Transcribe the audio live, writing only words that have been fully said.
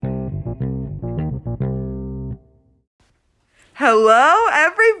Hello,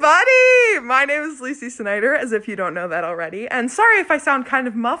 everybody! My name is Lucy Snyder, as if you don't know that already. And sorry if I sound kind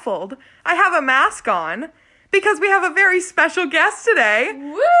of muffled. I have a mask on because we have a very special guest today.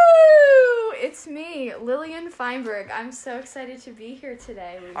 Woo! It's me, Lilian Feinberg. I'm so excited to be here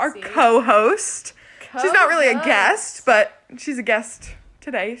today, Lucy. Our co-host. She's not really a guest, but she's a guest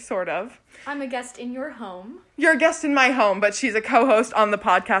today, sort of. I'm a guest in your home. You're a guest in my home, but she's a co-host on the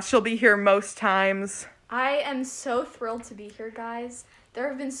podcast. She'll be here most times. I am so thrilled to be here, guys. There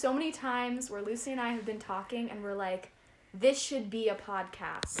have been so many times where Lucy and I have been talking and we're like, this should be a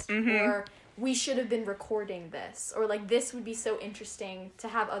podcast, or we should have been recording this, or like this would be so interesting to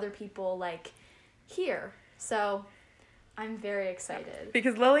have other people like hear. So I'm very excited.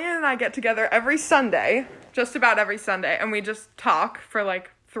 Because Lillian and I get together every Sunday, just about every Sunday, and we just talk for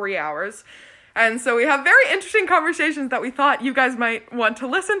like 3 hours. And so we have very interesting conversations that we thought you guys might want to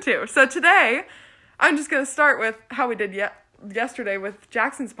listen to. So today, I'm just going to start with how we did yesterday with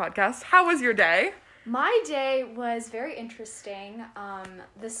Jackson's podcast. How was your day? My day was very interesting.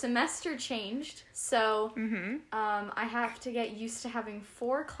 The semester changed, so I have to get used to having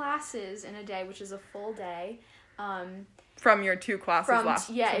 4 classes in a day, which is a full day. From your 2 classes last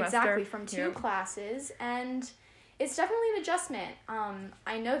semester. Yeah, exactly, from 2 classes, and it's definitely an adjustment.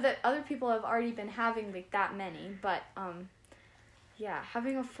 I know that other people have already been having like that many, but yeah,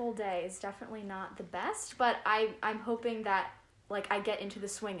 having a full day is definitely not the best, but I'm hoping that like I get into the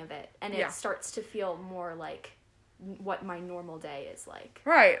swing of it and it starts to feel more like what my normal day is like.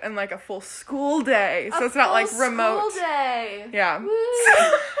 Right, and like a full school day, so it's not like remote. School day. Yeah.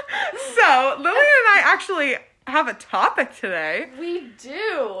 So Lillian and I actually have a topic today. We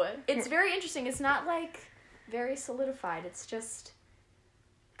do. It's very interesting. It's not like very solidified. It's just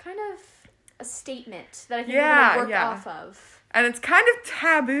kind of a statement that I think we're going to work off of. And it's kind of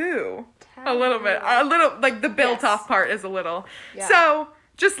taboo. A little bit. Like the built off part is a little. Yeah. So,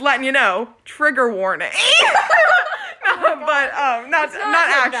 just letting you know, trigger warning. Not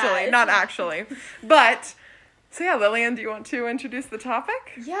actually. But, so yeah, Lillian, do you want to introduce the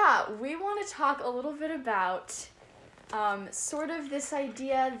topic? Yeah, we want to talk a little bit about sort of this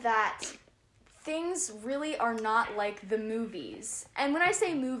idea that things really are not like the movies. And when I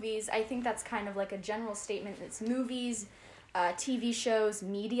say movies, I think that's kind of like a general statement. It's movies, TV shows,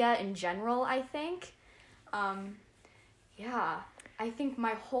 media in general, I think. I think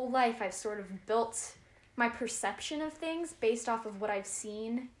my whole life I've sort of built my perception of things based off of what I've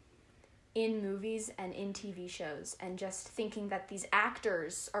seen in movies and in TV shows, and just thinking that these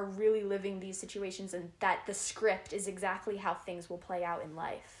actors are really living these situations and that the script is exactly how things will play out in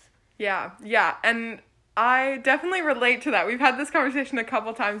life. Yeah, and I definitely relate to that. We've had this conversation a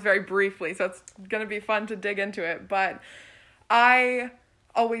couple times very briefly, so it's going to be fun to dig into it, but I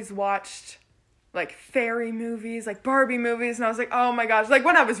always watched like fairy movies, like Barbie movies, and I was like, oh my gosh, like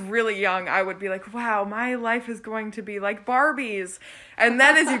when I was really young, I would be like, wow, my life is going to be like Barbie's. And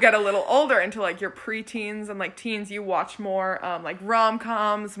then as you get a little older into like your preteens and like teens, you watch more like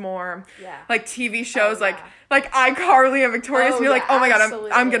rom-coms, more like TV shows, like iCarly and Victorious, and you're like, oh my god,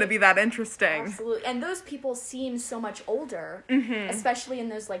 I'm gonna be that interesting. Absolutely. And those people seem so much older, especially in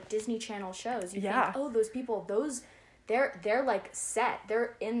those like Disney Channel shows. You think, oh, those people, they're like set,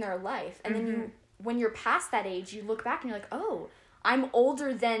 they're in their life, and then when you're past that age, you look back and you're like, oh, I'm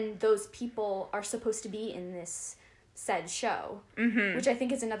older than those people are supposed to be in this said show, which I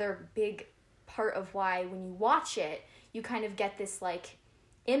think is another big part of why when you watch it, you kind of get this like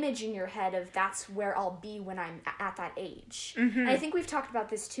image in your head of that's where I'll be when I'm at that age. And I think we've talked about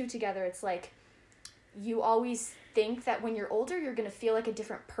this too together. It's like you always think that when you're older, you're going to feel like a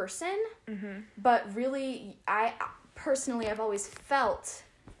different person, but really, I've always felt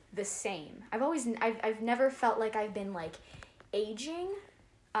the same. I've never felt like I've been like aging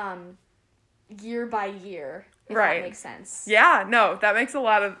year by year, if that makes sense. Yeah, no, that makes a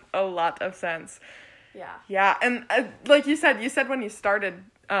lot of sense. Yeah, and like you said when you started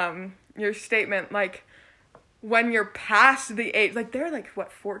your statement, like when you're past the age, like they're like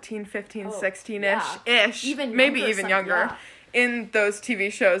what, 14, 15, 16ish, even maybe younger, even younger in those TV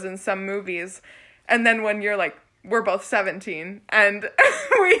shows and some movies. And then when you're like, we're both 17, and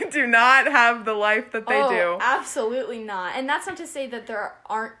we do not have the life that they do. Absolutely not. And that's not to say that there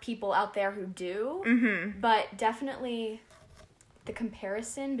aren't people out there who do, but definitely the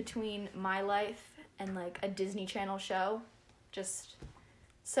comparison between my life and, like, a Disney Channel show, just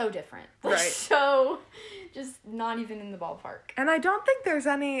so different. Right. So, just not even in the ballpark. And I don't think there's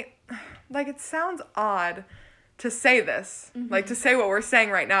any, like, it sounds odd to say this, like to say what we're saying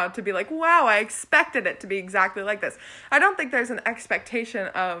right now, to be like, wow, I expected it to be exactly like this. I don't think there's an expectation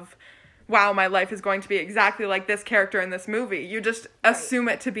of wow, my life is going to be exactly like this character in this movie. You just assume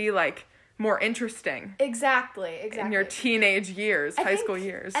it to be, like, more interesting. Exactly. In your teenage years, high school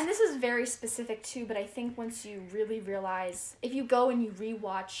years. And this is very specific too, but I think once you really realize, if you go and you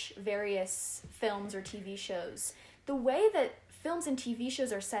rewatch various films or TV shows, the way that films and TV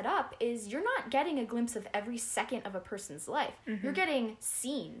shows are set up is you're not getting a glimpse of every second of a person's life. Mm-hmm. You're getting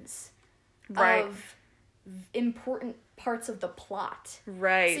scenes of important parts of the plot.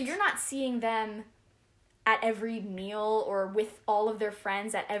 Right. So you're not seeing them at every meal or with all of their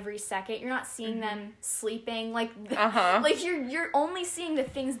friends at every second. You're not seeing them sleeping. Like, like you're only seeing the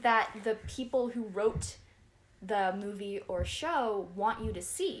things that the people who wrote the movie or show want you to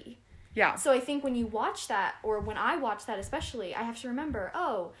see. Yeah. So I think when you watch that, or when I watch that especially, I have to remember,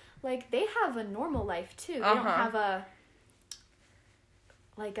 oh, like, they have a normal life too. They don't have a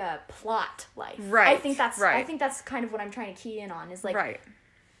plot life. Right. I think that's kind of what I'm trying to key in on, is like,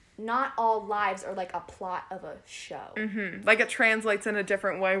 not all lives are like a plot of a show. Mm-hmm. Like, it translates in a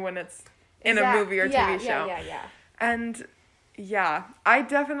different way when it's in a movie or TV show. Yeah. And, yeah, I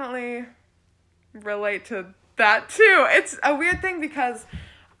definitely relate to that, too. It's a weird thing because,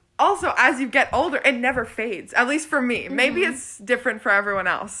 also, as you get older, it never fades. At least for me. Mm-hmm. Maybe it's different for everyone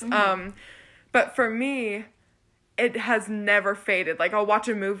else. Mm-hmm. But for me, it has never faded. Like, I'll watch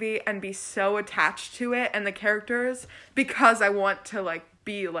a movie and be so attached to it and the characters because I want to, like,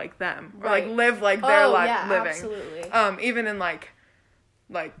 be like them, or like live like their living. Absolutely. Even in like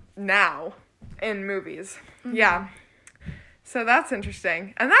now in movies. Mm-hmm. Yeah. So that's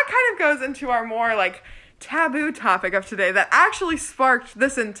interesting. And that kind of goes into our more like taboo topic of today that actually sparked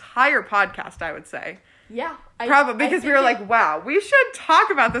this entire podcast, I would say. Yeah. Probably because we were like, wow, we should talk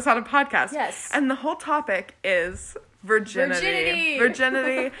about this on a podcast. Yes. And the whole topic is virginity.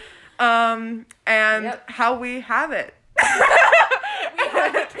 And how we have it. We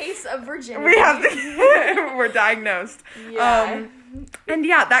have a case of virginity. We're diagnosed. Yeah. And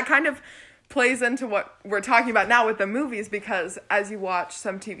yeah, that kind of plays into what we're talking about now with the movies, because as you watch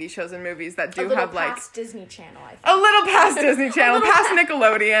some TV shows and movies that do have like past Disney Channel, I think. A little past Disney Channel, past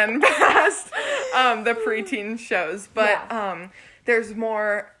Nickelodeon, past the preteen shows, but there's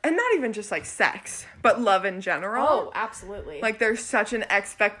more, and not even just like sex, but love in general. Oh, absolutely. Like, there's such an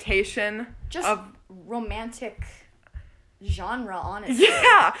expectation just of romantic genre, honestly.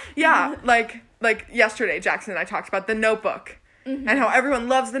 Yeah. like yesterday, Jackson and I talked about The Notebook. Mm-hmm. And how everyone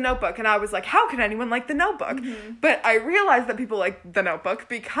loves The Notebook. And I was like, how can anyone like The Notebook? Mm-hmm. But I realized that people like The Notebook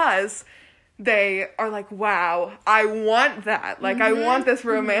because they are like, wow, I want that. Like, I want this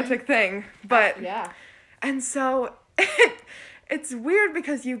romantic thing. But, and so, it's weird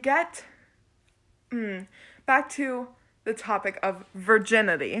because you get, back to the topic of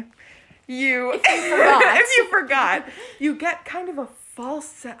virginity. If you forgot, you get kind of a false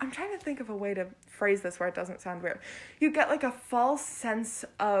sense. I'm trying to think of a way to phrase this where it doesn't sound weird. You get like a false sense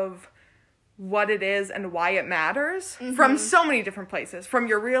of what it is and why it matters from so many different places, from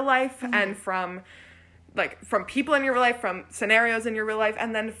your real life and from people in your real life, from scenarios in your real life,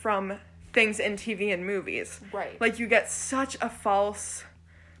 and then from things in TV and movies. Right. Like, you get such a false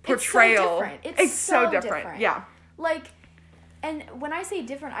portrayal. It's so different. Yeah. Like, and when I say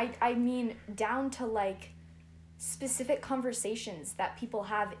different, I mean down to, like, specific conversations that people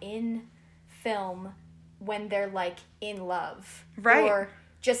have in film when they're, like, in love. Right. Or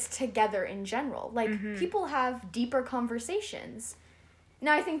just together in general. Like, people have deeper conversations.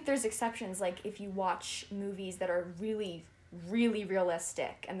 Now, I think there's exceptions, like, if you watch movies that are really, really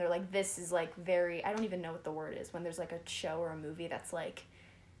realistic, and they're like, this is, like, very, I don't even know what the word is, when there's, like, a show or a movie that's, like,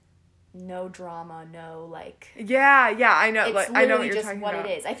 no drama, no, like... Yeah, I know. It's like, literally I know what you're just talking what about.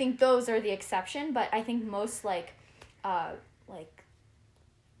 it is. I think those are the exception, but I think most, like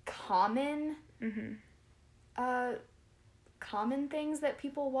common... common things that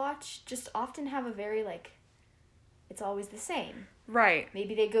people watch just often have a very, like... It's always the same. Right.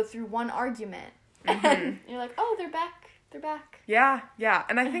 Maybe they go through one argument, and you're like, oh, they're back. Yeah.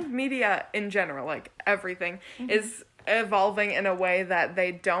 And I think media in general, like everything, is evolving in a way that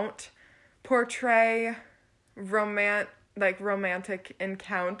they don't portray romantic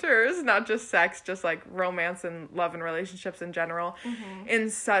encounters, not just sex, just like romance and love and relationships in general, in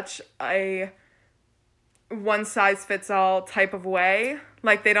such a one-size-fits-all type of way.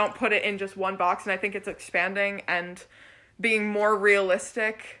 Like, they don't put it in just one box, and I think it's expanding and being more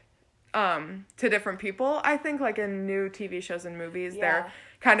realistic to different people. I think, like, in new TV shows and movies, they're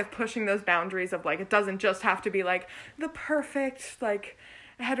kind of pushing those boundaries of, like, it doesn't just have to be, like, the perfect, like,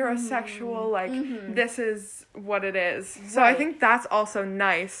 heterosexual, like, this is what it is. Right. So I think that's also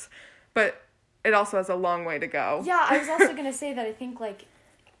nice, but it also has a long way to go. Yeah, I was also going to say that I think, like,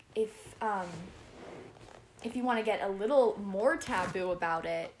 if you want to get a little more taboo about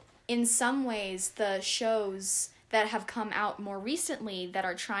it, in some ways the shows that have come out more recently that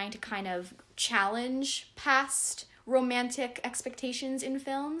are trying to kind of challenge past romantic expectations in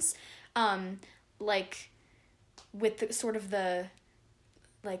films, like with the sort of the,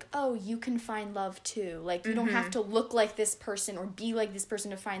 like, oh, you can find love too. Like, you don't have to look like this person or be like this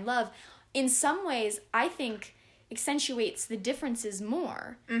person to find love. In some ways, I think accentuates the differences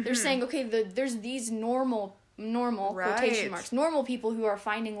more. They're saying, okay, there's these normal quotation marks, normal people who are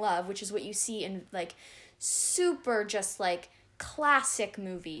finding love, which is what you see in, like, super just, like, classic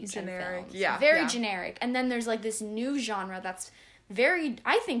movies generic, and films. Very generic. And then there's, like, this new genre that's very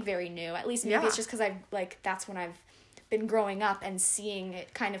new. At least maybe it's just because that's when I've been growing up and seeing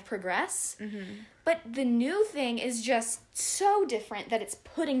it kind of progress. But the new thing is just so different that it's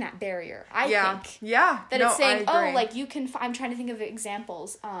putting that barrier, I think. Yeah. That it's saying, oh, like, you can... I'm trying to think of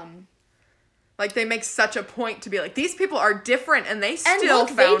examples. Like, they make such a point to be like, these people are different and they still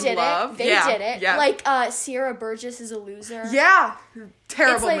found love. They did it. Yeah. Like, Sierra Burgess is a Loser. Yeah.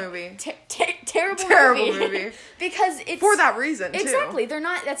 Terrible movie. Terrible movie. Because it's... For that reason, too. Exactly. They're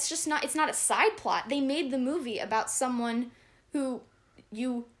not... That's just not... It's not a side plot. They made the movie about someone who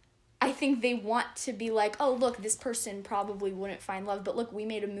I think they want to be like, oh, look, this person probably wouldn't find love, but look, we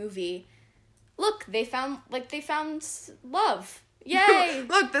made a movie. Look, they found love. Yay!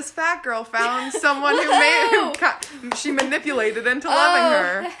 Look, this fat girl found someone she manipulated into loving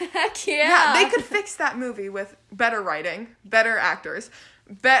her. Heck yeah. Yeah, they could fix that movie with better writing, better actors,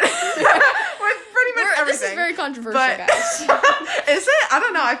 with pretty much everything. This is very controversial, guys. Is it? I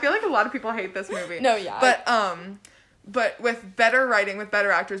don't know. I feel like a lot of people hate this movie. No, yeah. But with better writing, with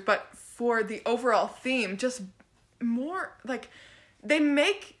better actors, but for the overall theme, just more, like, they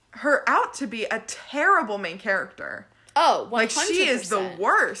make her out to be a terrible main character. Oh, 100%. Like, she is the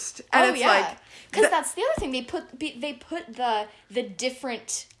worst. And it's like... Because that's the other thing. They put the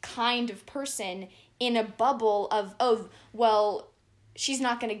different kind of person in a bubble of, oh, well, she's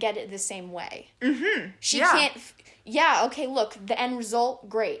not going to get it the same way. She can't... okay, look, the end result,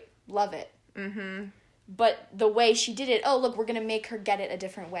 great. Love it. But the way she did it, oh, look, we're going to make her get it a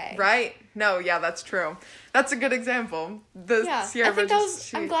different way. Right. No, yeah, that's true. That's a good example. I think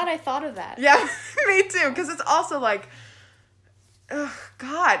I'm glad I thought of that. Yeah, me too. Because it's also like, ugh,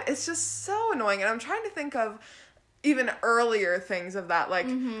 God, it's just so annoying. And I'm trying to think of even earlier things of that. Like,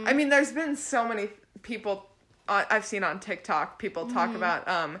 I mean, there's been so many people I've seen on TikTok, people talk about,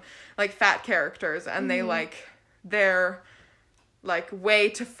 like, fat characters. And they, like, their, like, way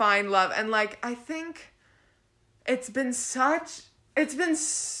to find love. And, like, I think... It's been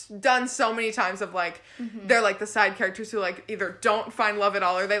done so many times of, like, they're, like, the side characters who, like, either don't find love at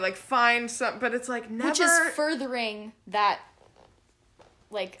all or they, like, find some, but it's, like, never... Which is furthering that,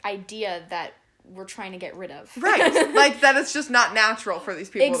 like, idea that we're trying to get rid of. Right. Like, that it's just not natural for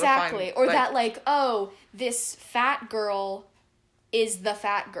these people to find. Exactly. Or like, that, like, oh, this fat girl is the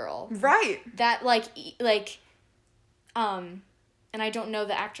fat girl. Right. That, and I don't know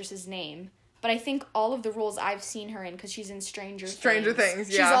the actress's name, but I think all of the roles I've seen her in, because she's in Stranger Things,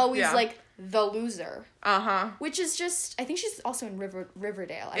 yeah. She's always, like, the loser. Uh-huh. Which is just... I think she's also in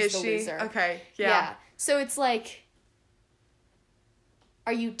Riverdale as is the she? loser. Okay, yeah. So it's like...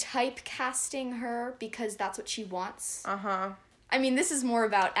 Are you typecasting her because that's what she wants? Uh-huh. I mean, this is more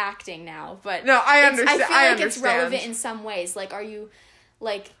about acting now, but... No, I understand. I feel like it's relevant in some ways. Like, are you...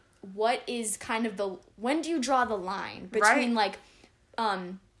 Like, what is kind of the... When do you draw the line between, like...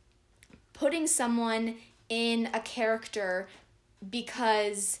 putting someone in a character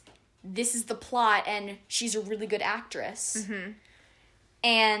because this is the plot and she's a really good actress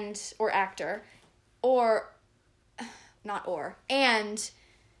or actor, and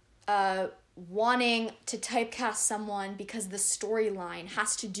wanting to typecast someone because the storyline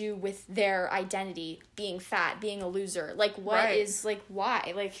has to do with their identity, being fat, being a loser. Like, what is, like,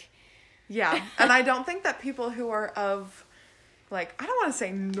 why? Like... Yeah, and I don't think that people who are of... Like, I don't want to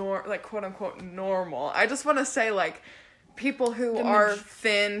say like, quote unquote normal. I just want to say, like, people who are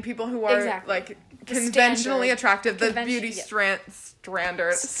thin, people who are like conventionally attractive, the beauty standard.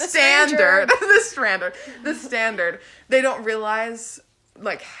 They don't realize,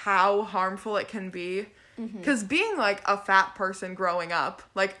 like, how harmful it can be. Because being, like, a fat person growing up,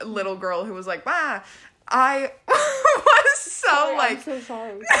 like, a little girl who was like, I was so, like... I'm so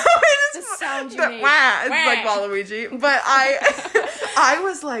sorry. No, it is... The sound you made. It's like Waluigi. But I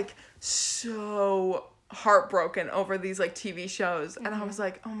was, like, so heartbroken over these, like, TV shows. And I was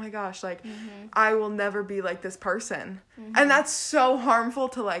like, oh my gosh, like, I will never be like this person. And that's so harmful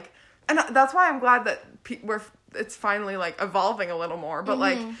to, like... And that's why I'm glad that it's finally, like, evolving a little more. But,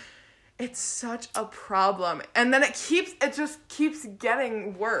 like, it's such a problem. And then it just keeps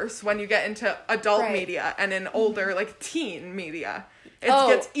getting worse when you get into adult media and in older, like, teen media. It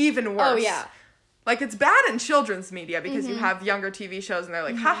gets even worse. Oh, yeah. Like, it's bad in children's media because you have younger TV shows and they're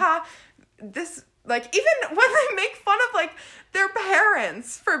like, haha, this, like, even when they make fun of, like, their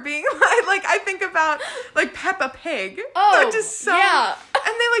parents for being, like, I think about, like, Peppa Pig. Oh, which is so, yeah.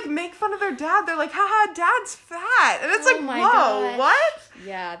 And they, like, make fun of their dad. They're like, haha, dad's fat. And it's like, my whoa, gosh. what?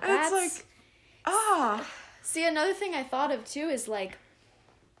 Yeah, And it's like, See, another thing I thought of, too, is, like,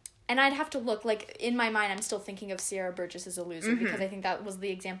 and I'd have to look, like, in my mind, I'm still thinking of Sierra Burgess as a loser, because I think that was the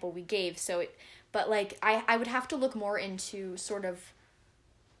example we gave, but, like, I would have to look more into sort of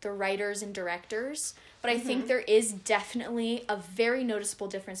the writers and directors, but I think there is definitely a very noticeable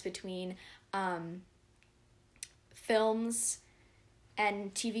difference between films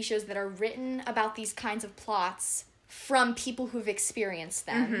and TV shows that are written about these kinds of plots from people who've experienced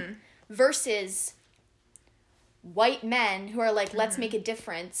them versus white men who are like, let's make a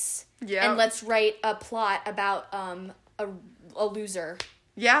difference and let's write a plot about a loser.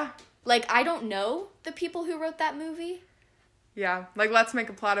 Yeah. Like, I don't know the people who wrote that movie. Yeah. Like, let's make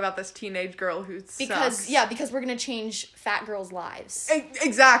a plot about this teenage girl who sucks. Because we're gonna change fat girls' lives.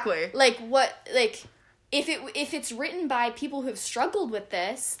 Exactly. Like, if it's written by people who have struggled with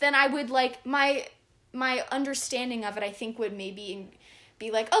this, then I would, like, my understanding of it, I think, would maybe be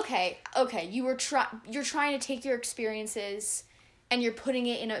like, okay, you're trying to take your experiences and you're putting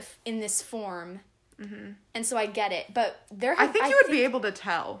it in this form. And so I get it, but I think you would be able to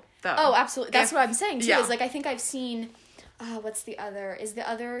tell, though. Oh, absolutely. That's what I'm saying, too, yeah. is, like, I think I've seen, is the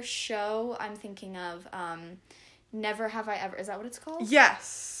other show I'm thinking of, Never Have I Ever, is that what it's called?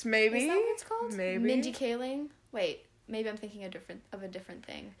 Yes, maybe. Is that what it's called? Maybe. Mindy Kaling? Wait, maybe I'm thinking of a different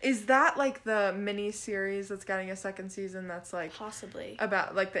thing. Is that, like, the mini-series that's getting a second season that's, like... Possibly.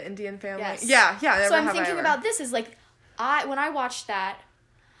 About, like, the Indian family? Yes. Yeah, Never So I'm Have I thinking Ever. about this is, like, when I watched that,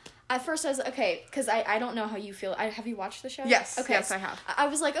 at first I was, okay, because I don't know how you feel. Have you watched the show? Yes, okay, yes, I have. I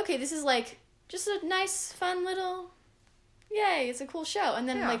was like, okay, this is, like, just a nice, fun little... Yay, it's a cool show. And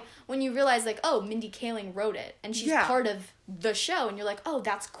then, like, when you realize, like, oh, Mindy Kaling wrote it, and she's part of the show, and you're like, oh,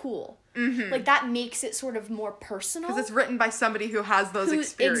 that's cool. Like, that makes it sort of more personal. Because it's written by somebody who has those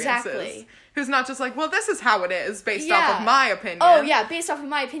experiences. Exactly. Who's not just like, well, this is how it is, based off of my opinion. Oh, yeah, based off of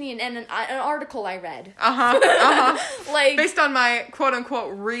my opinion and an article I read. Like, based on my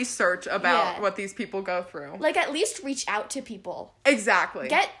quote-unquote research about what these people go through. Like, at least reach out to people. Exactly.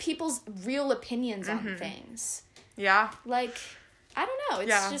 Get people's real opinions on things. Yeah. Like, I don't know.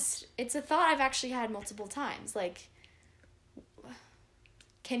 It's just, it's a thought I've actually had multiple times. Like,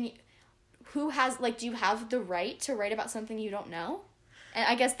 do you have the right to write about something you don't know? And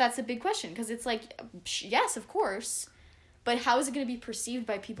I guess that's a big question, because it's like, yes, of course, but how is it going to be perceived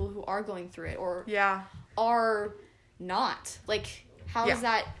by people who are going through it or are not? Like, how is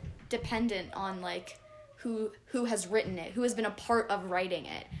that dependent on, like, who has written it, who has been a part of writing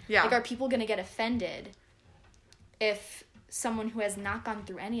it? Yeah. Like, are people going to get offended if someone who has not gone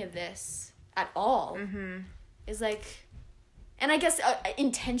through any of this at all is like... And I guess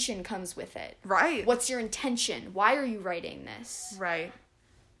intention comes with it. Right. What's your intention? Why are you writing this? Right.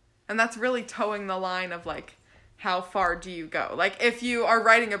 And that's really towing the line of, like, how far do you go? Like, if you are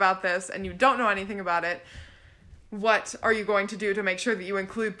writing about this and you don't know anything about it, what are you going to do to make sure that you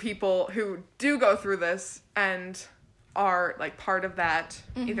include people who do go through this and are, like, part of that,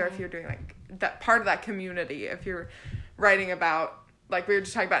 either if you're doing, like, that part of that community, if you're writing about, like, we were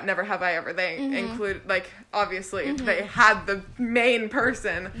just talking about Never Have I Ever, they include, like, obviously, they had the main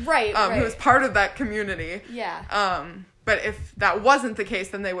person, who was part of that community. Yeah. But if that wasn't the case,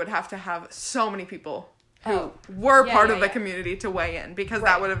 then they would have to have so many people who were part of the community to weigh in, because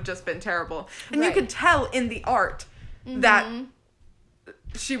that would have just been terrible. And you could tell in the art that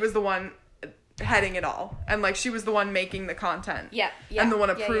she was the one heading it all, and, like, she was the one making the content, and the one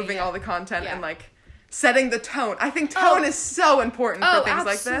approving all the content, and, like, setting the tone. I think tone is so important for things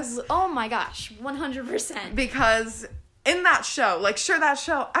like this. Oh my gosh, 100%. Because in that show, like, sure, that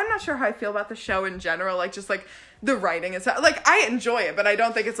show, I'm not sure how I feel about the show in general, like, just, like, the writing and stuff. Like, I enjoy it, but I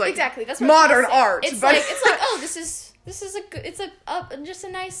don't think it's, like, exactly. That's what modern art. It's but like, oh, this is a good, it's just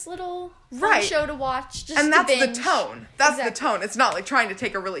a nice little fun show to watch, just and that's to binge. the tone. That's the tone. It's not, like, trying to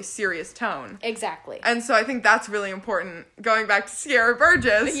take a really serious tone. Exactly. And so I think that's really important. Going back to Sierra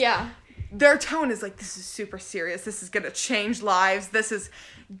Burgess. Yeah. Their tone is like, this is super serious. This is going to change lives. This is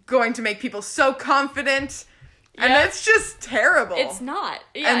going to make people so confident. And it's just terrible. It's not.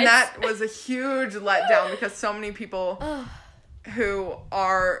 Yeah, and that was a huge letdown, because so many people who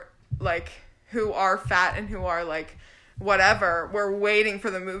are, like, who are fat and who are, like, whatever, were waiting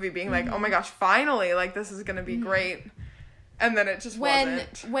for the movie being like, oh my gosh, finally, like, this is gonna be great. And then it just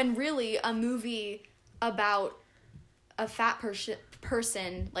wasn't. When really a movie about a fat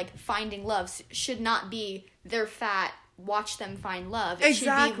person, like, finding love should not be they're fat, watch them find love. It should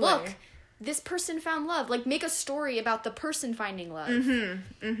be, look, this person found love. Like, make a story about the person finding love.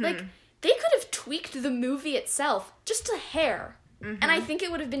 Like, they could have tweaked the movie itself just a hair. And I think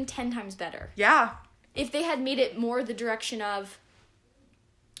it would have been 10 times better. Yeah. If they had made it more the direction of,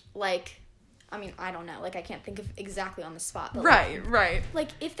 like, I mean, I don't know. Like, I can't think of exactly on the spot. But Right. Like,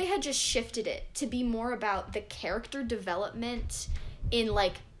 if they had just shifted it to be more about the character development in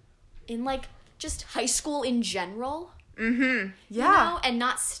just high school in general. Yeah. You know? And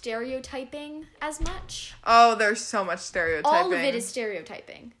not stereotyping as much. Oh, there's so much stereotyping. All of it is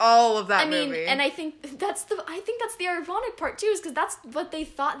stereotyping. All of that movie. And I think that's the ironic part, too, is because that's what they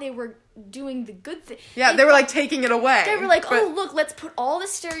thought they were doing the good thing. Yeah, they were, like, taking it away. They were like, oh, look, let's put all the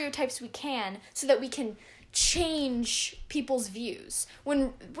stereotypes we can so that we can change people's views.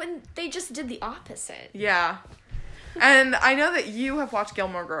 When they just did the opposite. Yeah. And I know that you have watched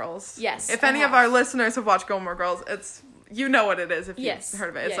Gilmore Girls. Yes. If any of our listeners have watched Gilmore Girls, you know what it is if you've heard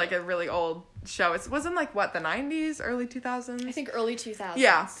of it. It's like a really old show. It was in, like, what, the 90s, early 2000s? I think early 2000s.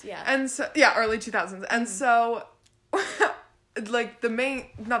 Yeah. And so, early 2000s. And so, like,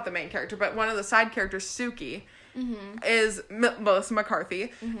 not the main character, but one of the side characters, Suki, is Melissa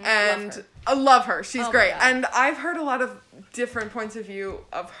McCarthy. And I love her. She's great. And I've heard a lot of different points of view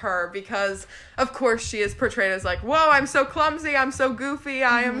of her because, of course, she is portrayed as, like, whoa, I'm so clumsy, I'm so goofy,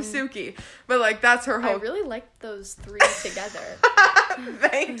 I am Suki. But, like, that's her whole... I really like those three together.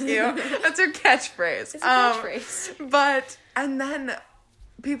 Thank you. That's her catchphrase. It's a catchphrase. And then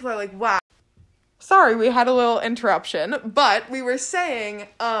people are like, wow. Sorry, we had a little interruption, but we were saying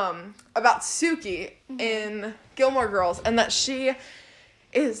about Suki in Gilmore Girls and that she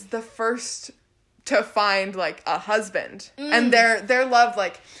is the first to find, like, a husband. And their love,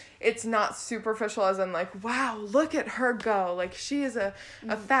 like, it's not superficial as in, like, wow, look at her go. Like, she is a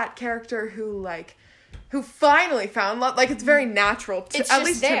fat character who finally found love. Like, it's very natural, at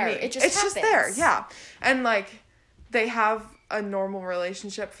least to me. It just happens. Just there, yeah. And, like, they have a normal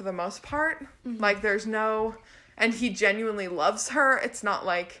relationship for the most part. Like, there's no... And he genuinely loves her. It's not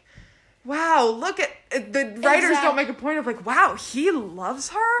like... Wow, look at... The writers don't make a point of, like, wow, he loves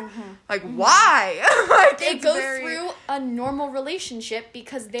her? Like, why? Like, they go through a normal relationship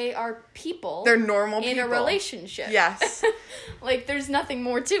because they are people. They're normal people. In a relationship. Yes. Like, there's nothing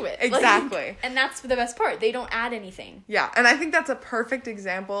more to it. Exactly. Like, and that's the best part. They don't add anything. Yeah, and I think that's a perfect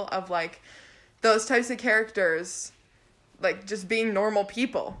example of, like, those types of characters, like, just being normal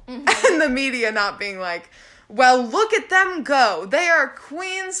people. And the media not being like... Well, look at them go. They are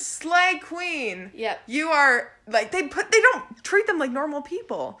queens, slay queen. Yep. You are, like, they don't treat them like normal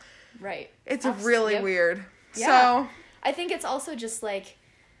people. Right. It's really weird. Yeah. So. I think it's also just, like,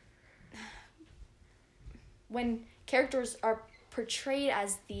 when characters are portrayed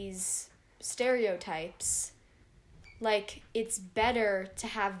as these stereotypes, like, it's better to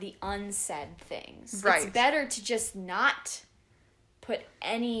have the unsaid things. Right. It's better to just not put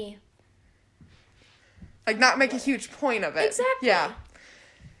any... Like, not make a huge point of it. Exactly. Yeah.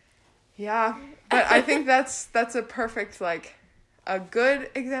 Yeah. But I think that's a perfect, like, a good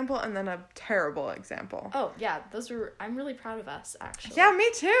example and then a terrible example. Oh, yeah. I'm really proud of us, actually. Yeah, me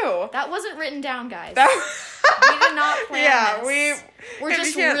too. That wasn't written down, guys. We did not plan this. We're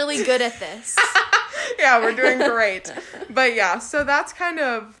just really good at this. Yeah, we're doing great. But yeah, so that's kind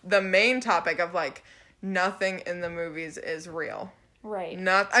of the main topic of, like, nothing in the movies is real. Right.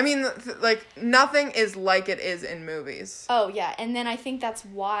 Like, nothing is like it is in movies. Oh, yeah. And then I think that's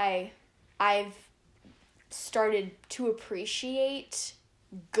why I've started to appreciate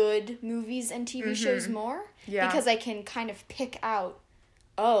good movies and TV shows more. Yeah. Because I can kind of pick out,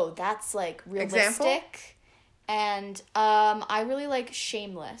 oh, that's, like, realistic. Example? And I really like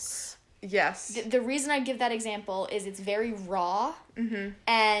Shameless. Yes. The reason I give that example is it's very raw.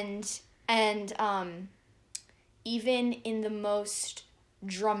 And even in the most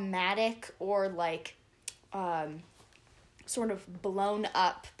dramatic or, like, sort of blown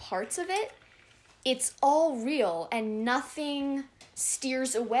up parts of it, it's all real and nothing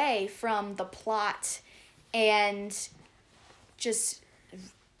steers away from the plot and just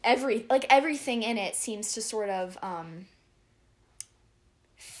everything in it seems to sort of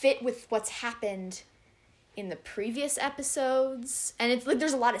fit with what's happened in the previous episodes. And it's like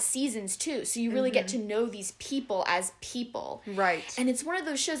there's a lot of seasons too, so you really get to know these people as people. Right. And it's one of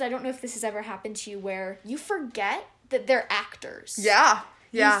those shows, I don't know if this has ever happened to you, where you forget that they're actors. Yeah.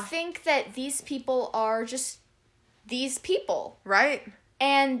 Yeah. You think that these people are just these people. Right.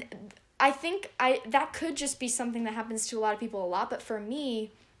 And I think that could just be something that happens to a lot of people a lot, but for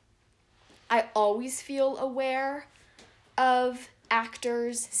me, I always feel aware of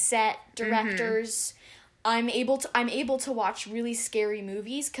actors, set, directors. I'm able to watch really scary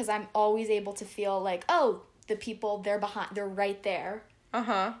movies because I'm always able to feel like, oh, the people, they're right there.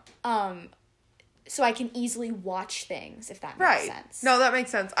 So I can easily watch things, if that makes sense. No, that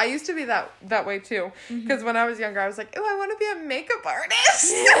makes sense. I used to be that way too. Because when I was younger, I was like, oh, I want to be a makeup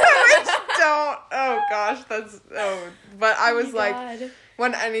artist. But I was like,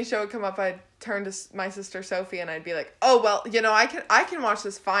 when any show would come up, I'd turn to my sister Sophie and I'd be like, oh, well, I can watch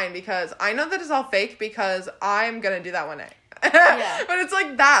this fine because I know that it's all fake because I'm going to do that one day. But it's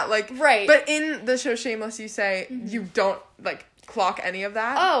like that, like, right. But in the show Shameless, you say you don't, like, clock any of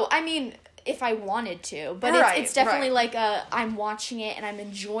that. Oh, I mean, if I wanted to, but it's definitely like I'm watching it and I'm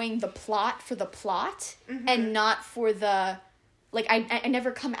enjoying the plot for the plot and not for the, like, I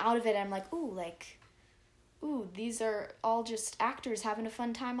never come out of it and I'm like, ooh, these are all just actors having a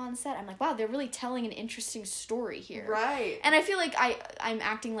fun time on set. I'm like, wow, they're really telling an interesting story here. Right. And I feel like I'm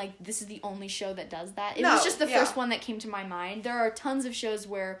acting like this is the only show that does that. It was just the first one that came to my mind. There are tons of shows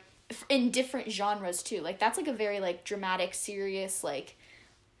where, in different genres too, like that's like a very like dramatic, serious, like,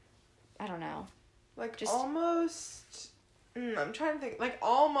 I don't know. Like just almost, I'm trying to think, like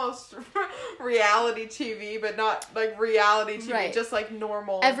almost reality TV, but not like reality TV, just like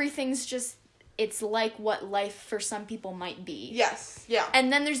normal. Everything's just, it's like what life for some people might be. Yes, yeah.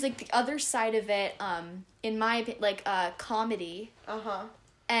 And then there's like the other side of it, in my opinion, like comedy.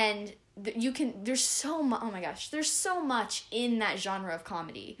 And there's so much, oh my gosh, there's so much in that genre of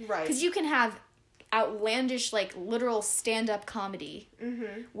comedy. Right. Because you can have outlandish, like, literal stand-up comedy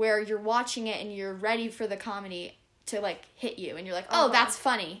where you're watching it and you're ready for the comedy to, like, hit you. And you're like, oh, that's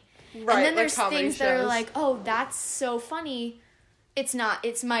funny. Right, and then there's like things that are like, oh, that's so funny. It's not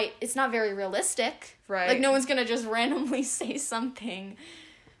very realistic. Right. Like, no one's gonna just randomly say something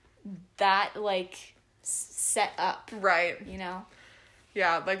that, like, set up. Right. You know?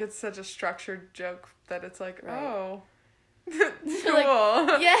 Yeah, like, it's such a structured joke that it's like, oh... cool.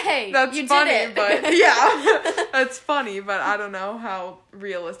 Like, yay! That's you funny, did it. But yeah, that's funny, but I don't know how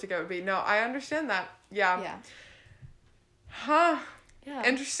realistic it would be. No, I understand that. Yeah. Huh. Yeah.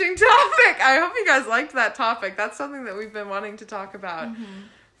 Interesting topic. I hope you guys liked that topic. That's something that we've been wanting to talk about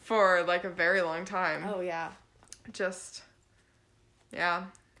for like a very long time. Oh yeah. Just, yeah.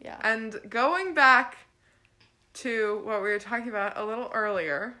 And going back to what we were talking about a little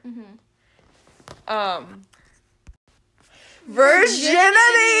earlier.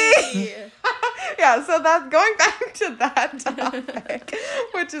 Virginity! Yeah, so that's going back to that topic,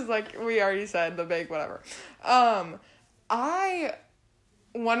 which is like, we already said the big whatever. I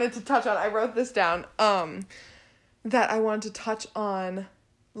wanted to touch on, I wrote this down, that I wanted to touch on,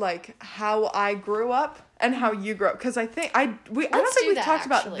 like, how I grew up and how you grew up, because I don't think we've talked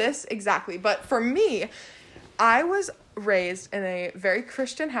about this exactly, but for me, I was raised in a very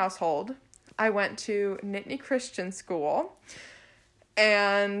Christian household. I went to Nittany Christian School,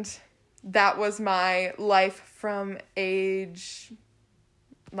 and that was my life from age,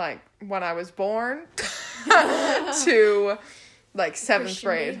 like, when I was born to, like, 7th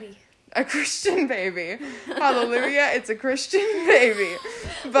grade. Baby. A Christian baby. Hallelujah, it's a Christian baby.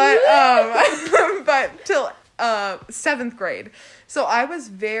 But till 7th grade. So I was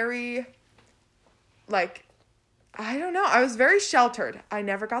very, like, I don't know, I was very sheltered. I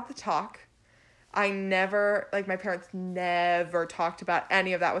never got the talk. My parents never talked about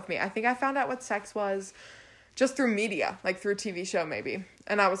any of that with me. I think I found out what sex was just through media, like through a TV show maybe.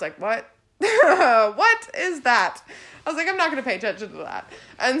 And I was like, what? What is that? I was like, I'm not going to pay attention to that.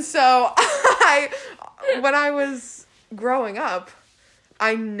 And so when I was growing up,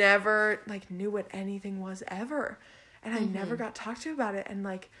 I never, like, knew what anything was ever. And I never got talked to about it. And,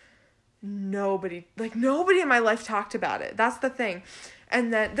 like, nobody in my life talked about it. That's the thing.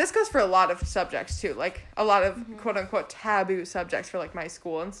 And then this goes for a lot of subjects too, like a lot of quote unquote taboo subjects for like my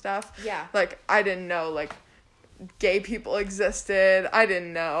school and stuff. Yeah. Like I didn't know like gay people existed. I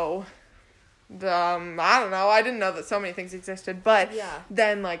didn't know I didn't know that so many things existed. But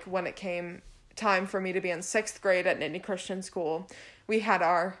then like when it came time for me to be in 6th grade at Nittany Christian School, we had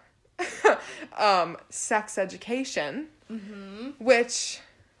our sex education, which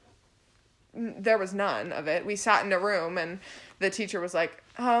there was none of it. We sat in a room and the teacher was like,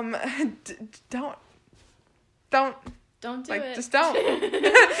 don't do like, it. Just don't.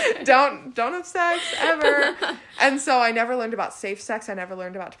 don't have sex ever. And so I never learned about safe sex. I never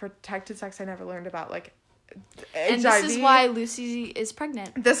learned about protected sex. I never learned about like And HIV. this is why Lucy is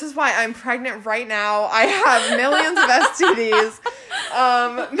pregnant. This is why I'm pregnant right now. I have millions of STDs.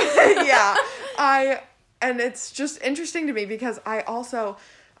 Yeah. And it's just interesting to me because I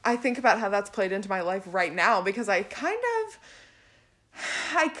think about how that's played into my life right now because I kind of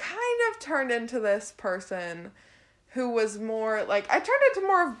turned into this person who was more, like, I turned into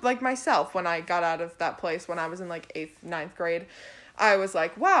more of, like, myself when I got out of that place when I was in, like, 8th, 9th grade. I was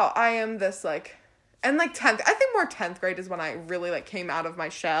like, wow, I am this, like, and, like, 10th, I think more 10th grade is when I really, like, came out of my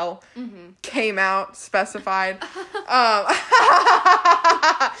shell. Mm-hmm. Came out, specified. That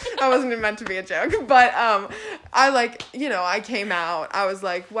wasn't meant to be a joke, but, I, like, you know, I came out. I was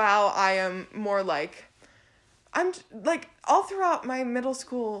like, wow, I am more, like, I'm, like, all throughout my middle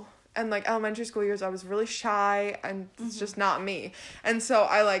school and, like, elementary school years, I was really shy, and it's just not me. And so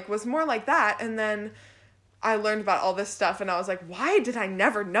I, like, was more like that, and then I learned about all this stuff, and I was like, why did I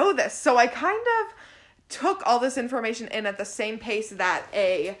never know this? So I kind of took all this information in at the same pace that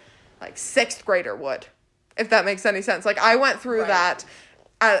a, like, 6th grader would, if that makes any sense. Like, I went through that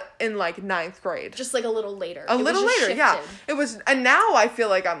in, like, 9th grade. Just, like, a little later. Yeah. It was, and now I feel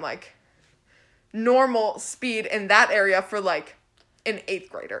like I'm, like, normal speed in that area for, like, an 8th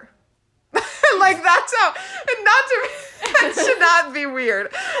grader. Like, that's how, and not to, it should not be weird,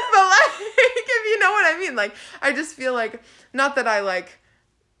 but, like, if you know what I mean, like, I just feel like, not that I, like,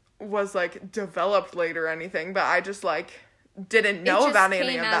 was, like, developed late or anything, but I just, like, didn't know about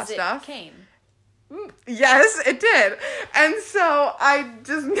any of that stuff. It came. Yes, it did. And so I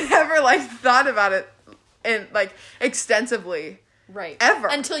just never, like, thought about it in, like, extensively. Right. Ever.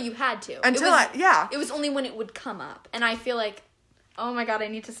 Until you had to. It was only when it would come up. And I feel like, oh my god, I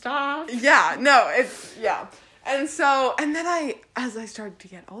need to stop. Yeah, no, yeah. And so, and then as I started to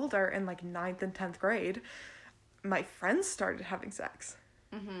get older in, like, 9th and 10th grade, my friends started having sex.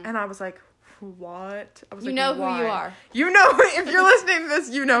 Mm-hmm. And I was like, what? I was you know why? Who you are. You know, if you're listening to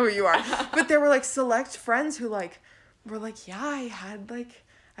this, you know who you are. But there were, like, select friends who, like, were like, yeah, I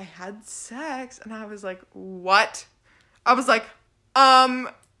had sex. And I was like, what? I was like, who?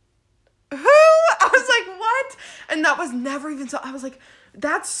 I was like, what? And that was never even so, I was like,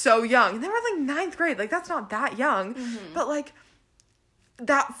 that's so young. And they were, like, 9th grade. Like, that's not that young. Mm-hmm. But, like,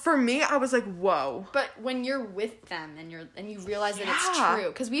 that, for me, I was like, whoa. But when you're with them and you realize that it's true,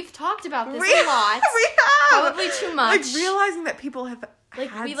 because we've talked about this a lot. We have. Probably too much. Like, realizing that people have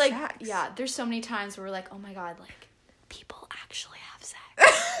had sex. Yeah, there's so many times where we're like, oh my god, like, people actually have sex.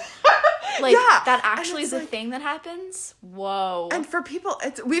 Like, that actually is a thing that happens? Whoa. And for people,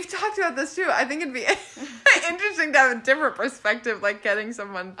 we've talked about this too. I think it'd be interesting to have a different perspective, like, getting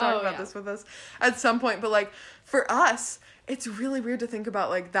someone to talk about this with us at some point. But, like, for us, it's really weird to think about,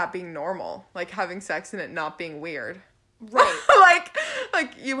 like, that being normal. Like, having sex and it not being weird. Right.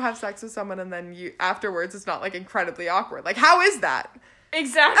 like, you have sex with someone and then afterwards it's not, like, incredibly awkward. Like, how is that?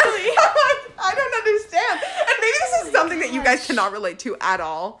 Exactly. I don't understand. And maybe this is something that you guys cannot relate to at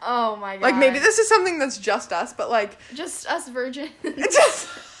all. Oh my god. Like, maybe this is something that's just us, but, like... Just us virgins.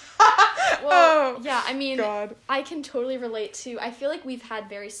 Well, yeah, I mean, God. I can totally relate to... I feel like we've had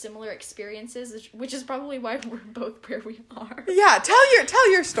very similar experiences, which is probably why we're both where we are. Yeah,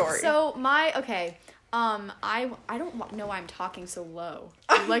 tell your story. So, I don't know why I'm talking so low.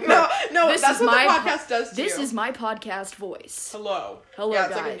 Like, no, that's what the podcast does to This you. is my podcast voice. Hello, yeah,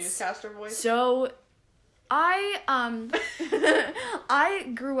 it's guys. like a newscaster voice. So, I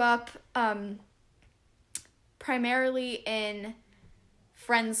grew up primarily in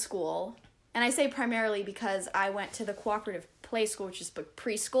friends school, and I say primarily because I went to the cooperative play school, which is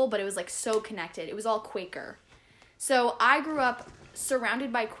preschool, but it was, like, so connected. It was all Quaker. So I grew up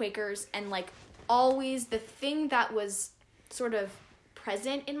surrounded by Quakers, and, like, always the thing that was sort of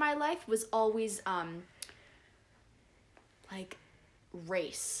present in my life was always like,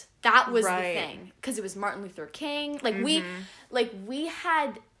 race. That was the thing, because it was Martin Luther King. Like, we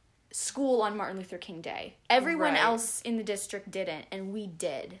had school on Martin Luther King Day. Everyone else in the district didn't, and we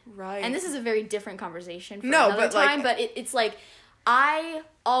did. Right. And this is a very different conversation for another time, but it's like, that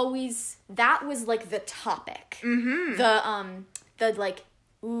was, like, the topic. Mm-hmm. The like,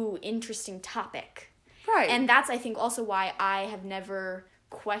 ooh, interesting topic. Right. And that's, I think, also why I have never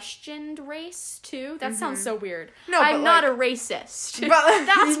questioned race, too. That sounds so weird. No, I'm not a racist. But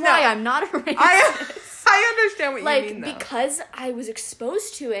that's why I'm not a racist. I understand what you mean, though. Because I was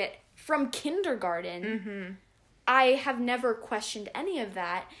exposed to it from kindergarten, I have never questioned any of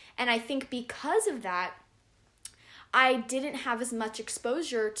that. And I think because of that, I didn't have as much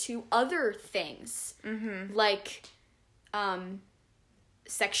exposure to other things. Like,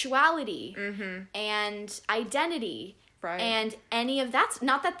 sexuality and identity and any of that.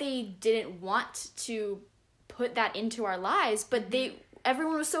 Not that they didn't want to put that into our lives, but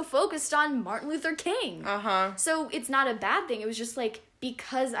everyone was so focused on Martin Luther King. So it's not a bad thing. It was just like,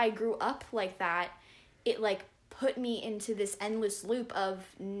 because I grew up like that, it like put me into this endless loop of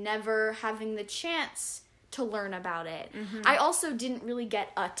never having the chance to learn about it. I also didn't really get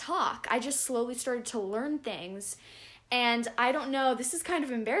a talk. I just slowly started to learn things. And I don't know, this is kind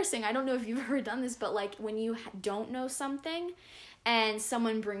of embarrassing. I don't know if you've ever done this, but like when you don't know something and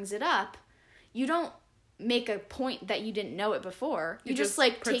someone brings it up, you don't make a point that you didn't know it before. You just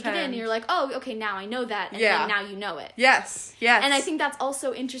like pretend. Take it in and you're like, oh, okay, now I know that. And then now you know it. Yes. And I think that's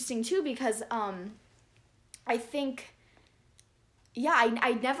also interesting too, because I think,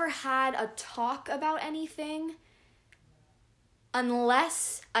 I never had a talk about anything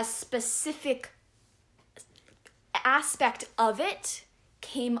unless a specific aspect of it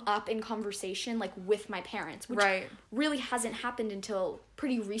came up in conversation, like with my parents, which really hasn't happened until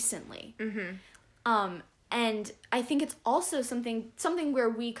pretty recently. And I think it's also something where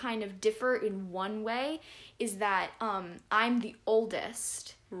we kind of differ in one way is that I'm the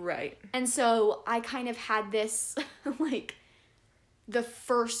oldest. Right. And so I kind of had this, like,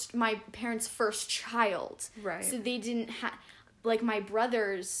 my parents' first child. Right. So they didn't have, like, my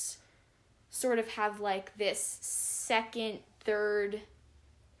brothers sort of have, like, this second, third,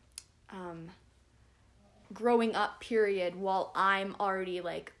 growing up period while I'm already,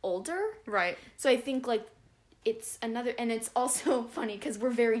 like, older. Right. So I think, like, it's another, and it's also funny because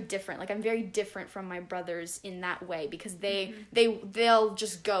we're very different. Like, I'm very different from my brothers in that way because they'll go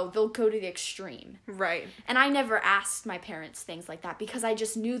to the extreme. Right. And I never asked my parents things like that because I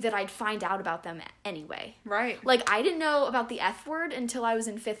just knew that I'd find out about them anyway. Right. Like, I didn't know about the F word until I was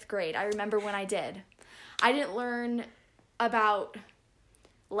in 5th grade. I remember when I did. I didn't learn about,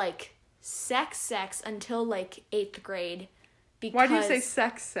 like, sex until, like, 8th grade because... Why do you say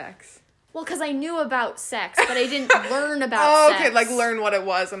sex? Well, because I knew about sex, but I didn't learn about sex. Okay, like learn what it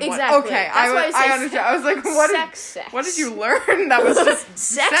was and exactly. what... Okay, that's why I understand. I was like, sex. What did you learn? That was just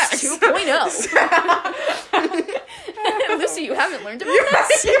sex 2.0. Lucy, you haven't learned about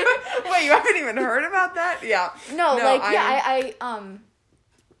this? Wait, you haven't even heard about that? Yeah. No,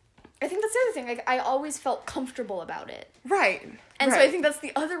 I think that's the other thing. Like, I always felt comfortable about it. Right. And so I think that's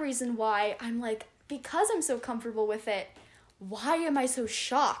the other reason why I'm like, because I'm so comfortable with it, why am I so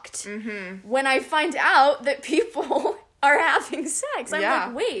shocked when I find out that people are having sex? I'm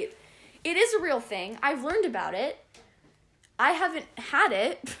like, wait, it is a real thing. I've learned about it. I haven't had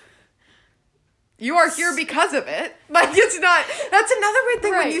it. You are here because of it. Like, it's not... That's another weird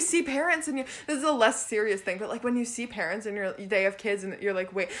thing when you see parents and this is a less serious thing, but, like, when you see parents and they have kids and you're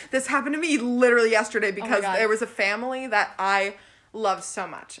like, wait, this happened to me literally yesterday because there was a family that I love so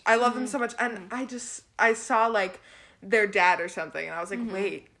much. I love them so much. And I saw, like, their dad or something, and I was like,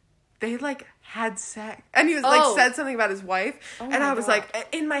 wait, they, like, had sex. And he was, like, said something about his wife, and I was like,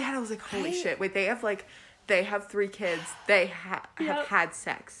 in my head, I was like, holy shit, wait, they have 3 kids, they have had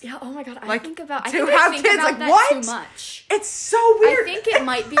sex. Yeah, oh my god, I like, think about kids, like, that what? too much. It's so weird. I think it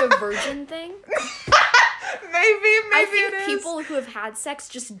might be a virgin thing. Maybe I think it is. people who have had sex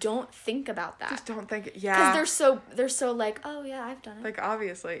just don't think about that. Just don't think, yeah. Because they're so like, oh yeah, I've done it. Like,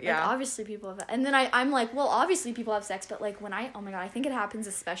 obviously, yeah. Like, obviously people have that. And then I'm like, well, obviously people have sex, but like when oh my god, I think it happens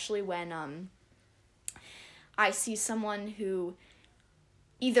especially when I see someone who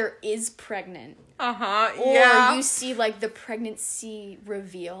either is pregnant. Or you see, like, the pregnancy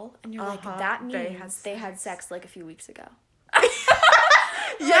reveal, and you're like, that means they had sex, like, a few weeks ago.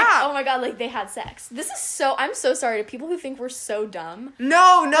 Yeah. Like, oh my god, like, they had sex. I'm so sorry to people who think we're so dumb.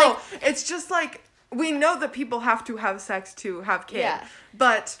 No. Like, it's just, like, we know that people have to have sex to have kids. Yeah.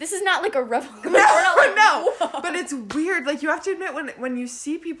 But... This is not, like, a revolution. No. But it's weird. Like, you have to admit, when you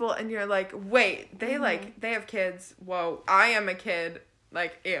see people and you're like, wait, they, they have kids. Whoa, I am a kid.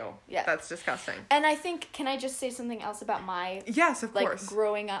 Like, ew. Yeah. That's disgusting. And I think, can I just say something else about my... Yes, of course. Like,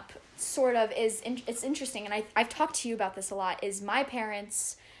 growing up, sort of, it's interesting, and I've talked to you about this a lot, is my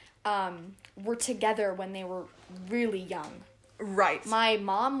parents were together when they were really young. Right. My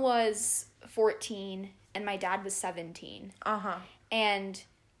mom was 14, and my dad was 17. And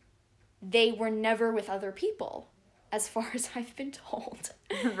they were never with other people, as far as I've been told.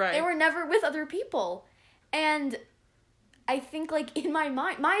 Right. They were never with other people. And... I think, like, in my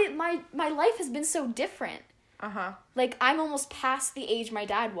mind, my life has been so different. Like, I'm almost past the age my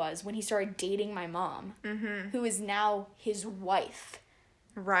dad was when he started dating my mom, who is now his wife.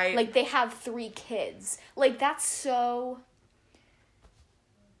 Right. Like, they have 3 kids. Like, that's so...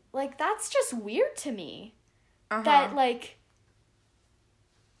 Like, that's just weird to me. That, like,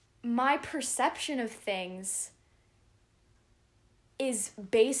 my perception of things is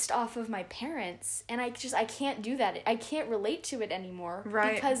based off of my parents, and I can't do that. I can't relate to it anymore.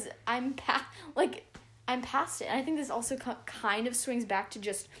 Right. Because I'm past it. And I think this also kind of swings back to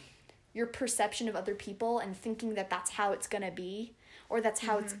just your perception of other people and thinking that that's how it's gonna be, or that's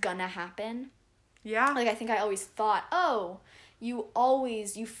how it's gonna happen. Yeah. Like, I think I always thought, you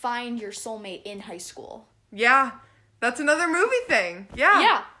find your soulmate in high school. Yeah. That's another movie thing. Yeah.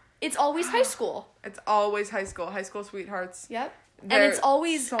 Yeah. It's always high school. It's always high school. High school sweethearts. Yep. They're and it's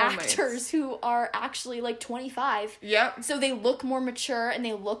always soulmates. actors who are actually, like, 25. Yep. So they look more mature and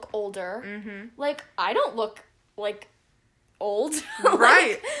they look older. Mm-hmm. Like, I don't look, like, old.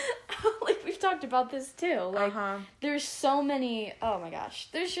 Right. Like, we've talked about this, too. Like, there's so many, oh my gosh.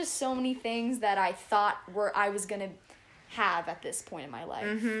 There's just so many things that I thought I was gonna have at this point in my life.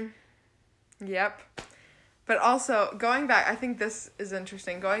 Mm-hmm. Yep. But also, going back, I think this is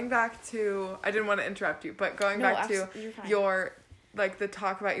interesting. Going back to, I didn't want to interrupt you, but going back to your, like, the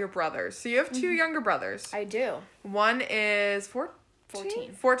talk about your brothers. So you have two younger brothers. I do. One is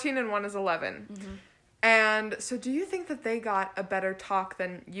 14. 14 and one is 11. Mm-hmm. And so do you think that they got a better talk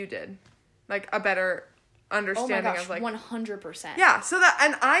than you did? Like, a better understanding of, like... 100%. Yeah, so that...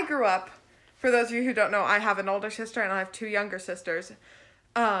 And I grew up, for those of you who don't know, I have an older sister and I have two younger sisters.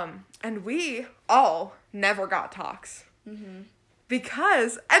 And we all never got talks. Mm-hmm.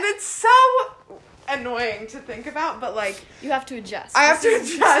 Because... And it's so annoying to think about, but, like... You have to adjust. I have to adjust.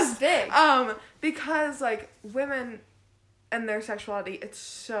 This is big. Because, like, women... and their sexuality, it's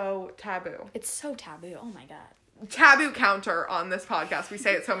so taboo. It's so taboo. Oh my god. Taboo counter on this podcast. We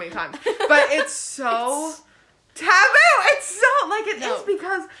say it so many times. But it's so taboo. It's so, like, it is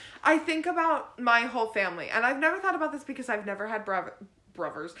because I think about my whole family. And I've never thought about this because I've never had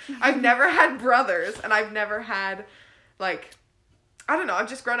brothers. I've never had brothers. And I've never had, like, I don't know. I've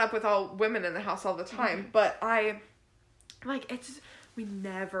just grown up with all women in the house all the time. But we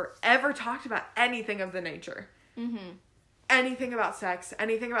never, ever talked about anything of the nature. Mm-hmm. Anything about sex,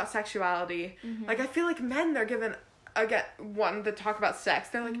 anything about sexuality. Mm-hmm. Like, I feel like men, they're given, one to talk about sex.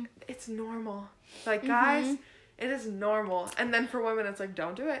 They're like, it's normal. Like, guys, it is normal. And then for women, it's like,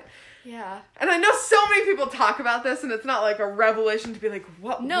 don't do it. Yeah. And I know so many people talk about this, and it's not like a revelation to be like,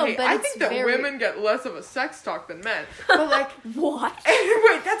 what? No, wait, but I think that women get less of a sex talk than men. But, like... What?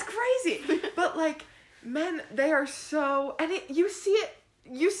 Wait, that's crazy. But, like, men, they are so... And you see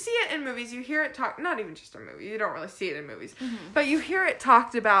it in movies, you hear it not even just in movies, you don't really see it in movies, but you hear it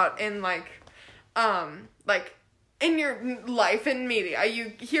talked about in, like, in your life in media,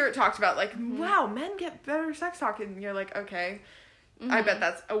 you hear it talked about, like, wow, men get better sex talk, and you're like, okay, I bet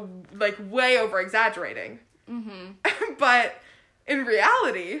that's, way over-exaggerating. Mm-hmm. But in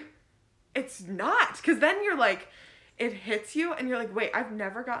reality, it's not, because then you're like, it hits you, and you're like, wait, I've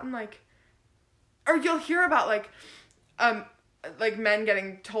never gotten, like, or you'll hear about, like men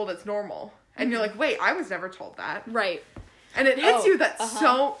getting told it's normal. And you're like, wait, I was never told that. Right. And it hits you that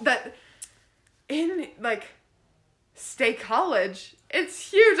that in, like, state college,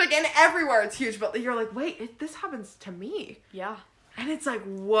 it's huge. Like, and everywhere it's huge. But you're like, wait, this happens to me. Yeah. And it's like,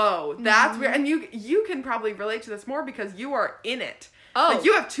 whoa, that's weird. And you can probably relate to this more because you are in it. Oh. Like,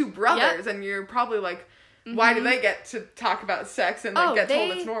 you have two brothers, and you're probably like, why do they get to talk about sex and get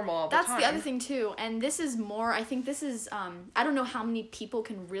told it's normal all the time? That's the other thing, too. And this is more, I think this is, I don't know how many people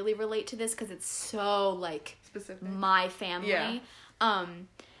can really relate to this because it's so, like, specific. My family. Yeah.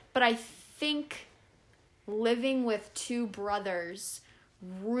 But I think living with two brothers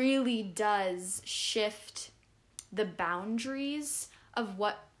really does shift the boundaries of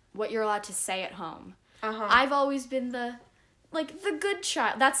what you're allowed to say at home. I've always been the good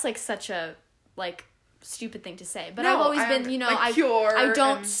child. That's, like, such a, like, stupid thing to say, but I've always been, like, pure I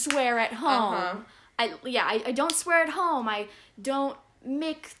don't swear at home. I don't swear at home. I don't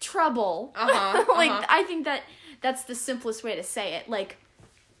make trouble. I think that's the simplest way to say it. Like,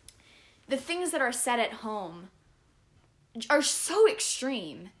 the things that are said at home are so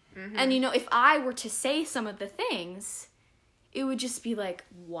extreme. Mm-hmm. And, if I were to say some of the things, it would just be like,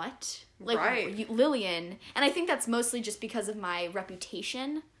 what? Like, right. Lilian. And I think that's mostly just because of my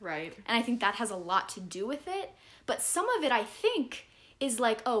reputation. Right. And I think that has a lot to do with it. But some of it, I think, is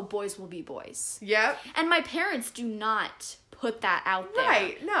like, oh, boys will be boys. Yep. And my parents do not put that out there.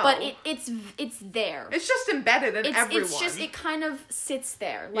 Right, no. But it's there. It's just embedded in everyone. It's just, it kind of sits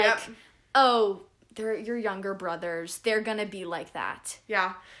there. Like, oh, they're your younger brothers. They're gonna be like that.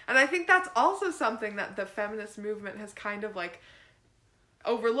 Yeah. And I think that's also something that the feminist movement has kind of, like,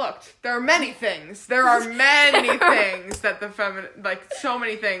 overlooked. There are many things. There are many things that so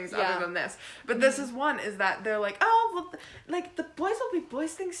many things other than this. But this is one, is that they're like, oh, well, like, the boys will be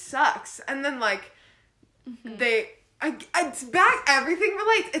boys thing sucks. And then, like, It's back, everything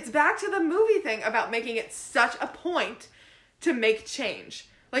relates. It's back to the movie thing about making it such a point to make change.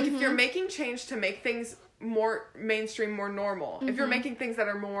 Like, if you're making change to make things more mainstream, more normal, if you're making things that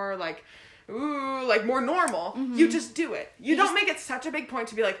are more, like, ooh, like, more normal, you just do it. You don't make it such a big point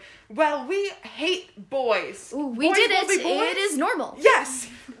to be like, well, we hate boys. Ooh, we boys did it. Boys. It is normal. Yes.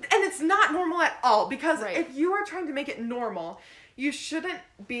 And it's not normal at all, because Right. if you are trying to make it normal, you shouldn't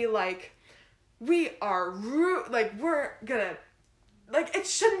be like, we are rude, like, we're gonna, like, it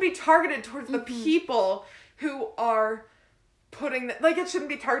shouldn't be targeted towards the people who are putting, like, it shouldn't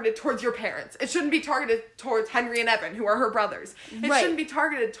be targeted towards your parents. It shouldn't be targeted towards Henry and Evan, who are her brothers. It shouldn't be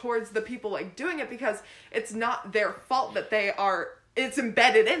targeted towards the people, like, doing it, because it's not their fault that it's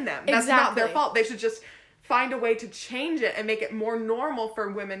embedded in them. That's not their fault. They should just find a way to change it and make it more normal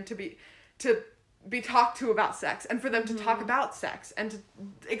for women to be talked to about sex, and for them to talk about sex, and to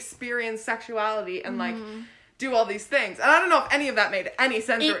experience sexuality, and, like, do all these things. And I don't know if any of that made any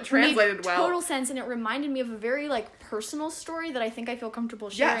sense or it translated well. It made total sense, and it reminded me of a very, like, personal story that I think I feel comfortable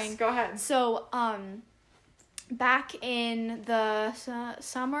sharing. Yes, go ahead. So, back in the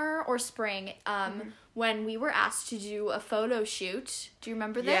summer or spring, when we were asked to do a photo shoot, do you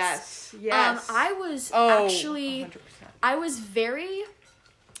remember this? Yes. I was actually, 100%. I was very...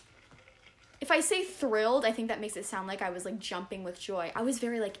 If I say thrilled, I think that makes it sound like I was, like, jumping with joy. I was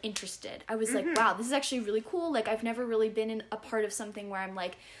very, like, interested. I was like, wow, this is actually really cool. Like, I've never really been in a part of something where I'm,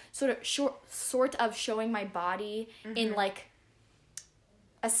 like, sort of showing my body in, like,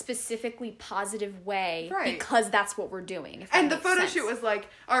 a specifically positive way, because that's what we're doing. And the photo shoot was, like,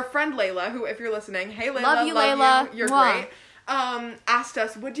 our friend Layla, who, if you're listening, hey Layla, love you, Layla. You're great. Asked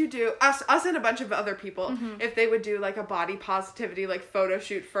us, would you do, us and a bunch of other people, if they would do, like, a body positivity, like, photo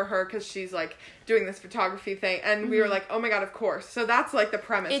shoot for her, because she's, like, doing this photography thing, and we were like, oh my god, of course. So that's, like, the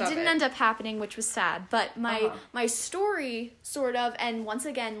premise of it. It didn't end up happening, which was sad, but my story, sort of, and once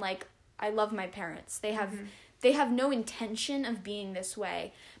again, like, I love my parents. They have no intention of being this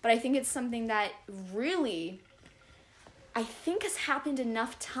way, but I think it's something that really... I think has happened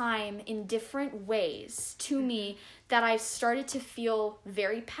enough time in different ways to me that I've started to feel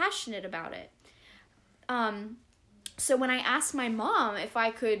very passionate about it. So when I asked my mom if I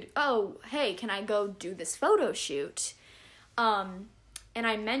could, hey, can I go do this photo shoot? And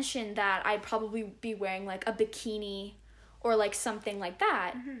I mentioned that I'd probably be wearing, like, a bikini or, like, something like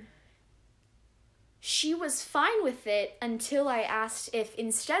that. She was fine with it until I asked if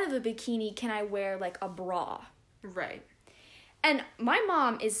instead of a bikini, can I wear, like, a bra? Right. And my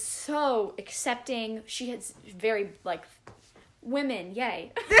mom is so accepting. She has very, like, women,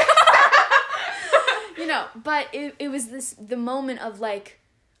 yay. You know, but it was the moment of, like,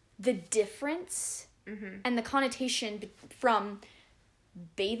 the difference and the connotation from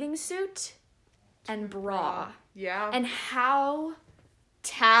bathing suit and bra. Yeah. And how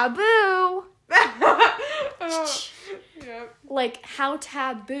taboo. Yep. Like, how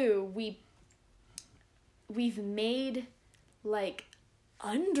taboo we've made... like,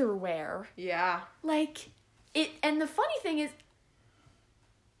 underwear. Yeah. Like, and the funny thing is,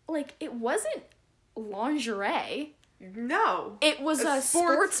 like, it wasn't lingerie. No. It was a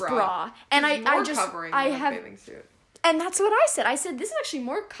sports bra. And I just, covering I than have, a bathing suit. And that's what I said. I said, this is actually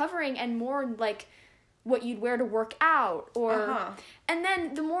more covering and more, like, what you'd wear to work out, or, and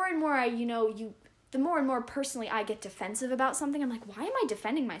then the more and more the more and more personally I get defensive about something, I'm like, why am I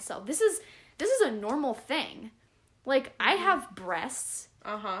defending myself? This is a normal thing. Like, I have breasts.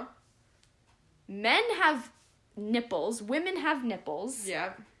 Men have nipples. Women have nipples.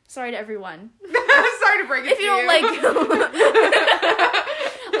 Yeah. Sorry to everyone. Sorry to break it if to you. Don't like...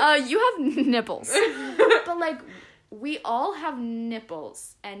 you have nipples. But, like, we all have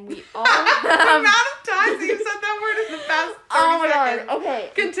nipples. And we all have... The amount of times that you've said that word in the past 30 seconds. God.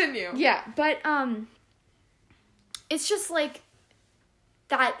 Okay. Continue. Yeah, but, it's just, like,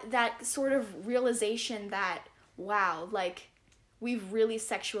 that sort of realization that... wow, like, we've really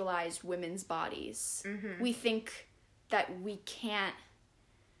sexualized women's bodies. We think that we can't...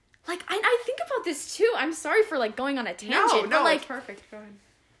 Like, I think about this, too. I'm sorry for, like, going on a tangent. No, but, like, it's perfect. Go ahead.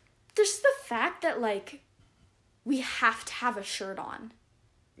 There's the fact that, like, we have to have a shirt on.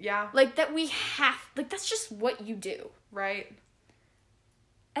 Yeah. Like, that we have... like, that's just what you do. Right.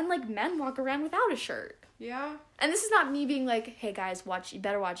 And, like, men walk around without a shirt. Yeah. And this is not me being like, hey, guys, you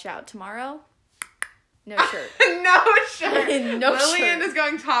better watch out. Tomorrow... no shirt. No shirt. No Lilian shirt. is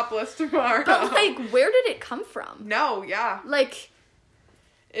going topless tomorrow. But, like, where did it come from? No, yeah. Like...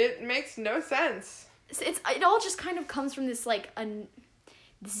 it makes no sense. It all just kind of comes from this, like,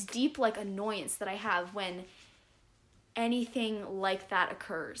 this deep, like, annoyance that I have when anything like that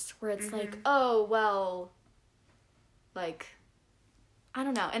occurs. Where it's like, oh, well, like, I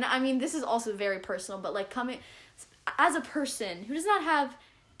don't know. And I mean, this is also very personal, but like coming as a person who does not have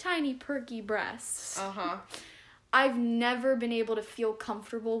tiny perky breasts. I've never been able to feel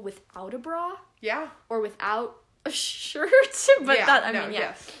comfortable without a bra. Yeah. Or without a shirt. But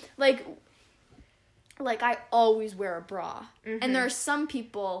yes. Like I always wear a bra. And there are some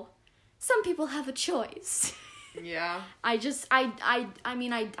people have a choice. Yeah. I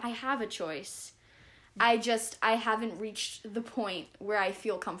have a choice. I haven't reached the point where I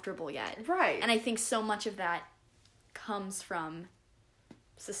feel comfortable yet. Right. And I think so much of that comes from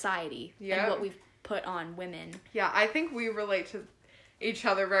society and what we've put on women. Yeah, I think we relate to each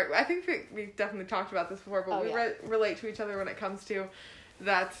other. I think we've definitely talked about this before, but relate to each other when it comes to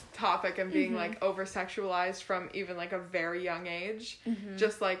that topic and being like over-sexualized from even like a very young age.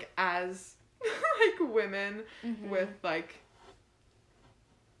 Just like as like women with like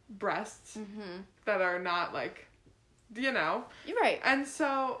breasts that are not like, you know. You're right. And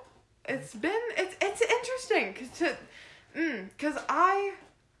so it's interesting because I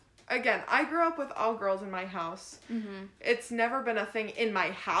grew up with all girls in my house. It's never been a thing in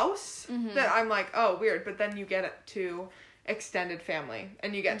my house that I'm like, oh, weird. But then you get it to extended family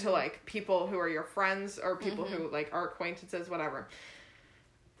and you get to like people who are your friends or people who like are acquaintances, whatever.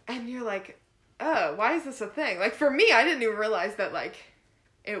 And you're like, oh, why is this a thing? Like for me, I didn't even realize that like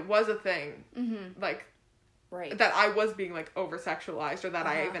it was a thing. Like that I was being like over-sexualized or that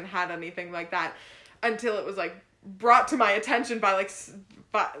I even had anything like that until it was like brought to my attention by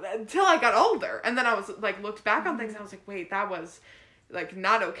until I got older. And then I was like looked back on things and I was like, wait, that was like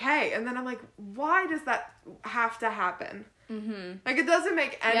not okay. And then I'm like, why does that have to happen? Like it doesn't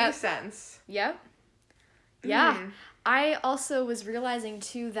make any sense. Yeah. I also was realizing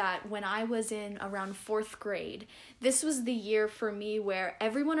too that when I was in around 4th grade, this was the year for me where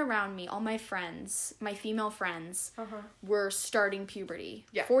everyone around me, all my friends, my female friends, were starting puberty.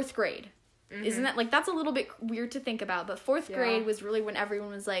 4th grade. Isn't that, like, that's a little bit weird to think about, but 4th grade was really when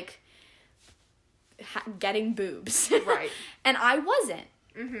everyone was, like, getting boobs. Right. And I wasn't.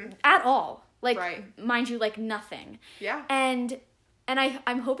 At all. Like, mind you, like, nothing. Yeah. And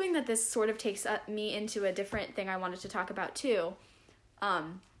I'm hoping that this sort of takes me into a different thing I wanted to talk about, too. I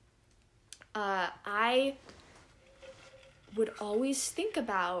would always think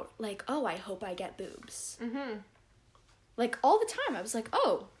about, like, oh, I hope I get boobs. Like, all the time. I was like,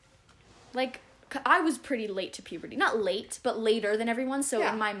 oh, like, I was pretty late to puberty. Not late, but later than everyone. So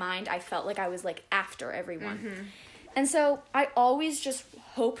in my mind, I felt like I was, like, after everyone. And so I always just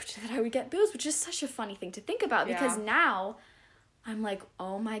hoped that I would get boobs, which is such a funny thing to think about. Because now I'm like,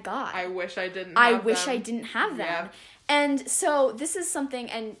 oh, my God. I wish I didn't have them. And so this is something,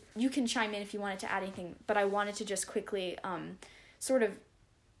 and you can chime in if you wanted to add anything, but I wanted to just quickly sort of,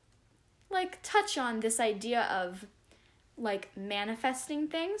 like, touch on this idea of, like, manifesting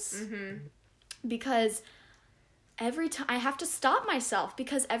things, because every time I have to stop myself,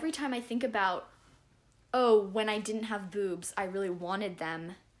 because every time I think about, oh, when I didn't have boobs, I really wanted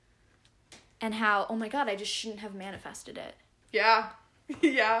them, and how, oh my God, I just shouldn't have manifested it. Yeah.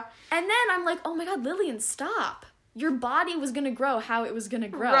 And then I'm like, oh my God, Lilian, stop. Your body was gonna grow how it was gonna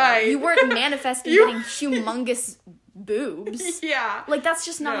grow. Right. You weren't manifesting getting humongous boobs. Yeah. Like, that's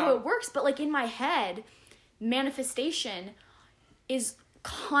just not how it works. But, like, in my head, manifestation is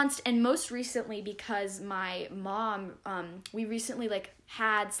constant. And most recently, because my mom, we recently, like,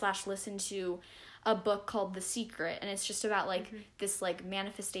 listened to a book called The Secret. And it's just about, like, this, like,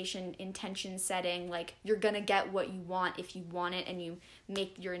 manifestation intention setting. Like, you're gonna get what you want if you want it, and you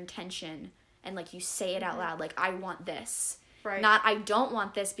make your intention. And, like, you say it out loud, like, I want this. Right. Not, I don't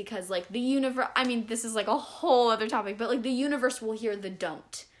want this, because, like, the universe, I mean, this is, like, a whole other topic, but, like, the universe will hear the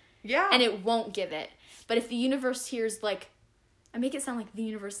don't. Yeah. And it won't give it. But if the universe hears, like, I make it sound like the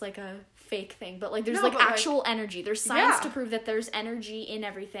universe, like, a fake thing, but, like, there's, actual energy. There's science to prove that there's energy in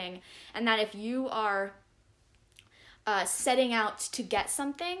everything. And that if you are setting out to get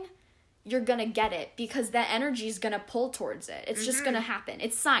something, you're gonna get it, because that energy is gonna pull towards it. It's just gonna happen.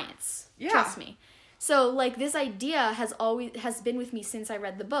 It's science. Yeah. Trust me. So, like, this idea has been with me since I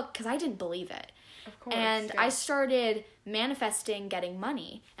read the book, because I didn't believe it. Of course. And I started manifesting getting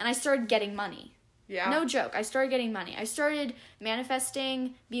money, and I started getting money. Yeah. No joke. I started getting money. I started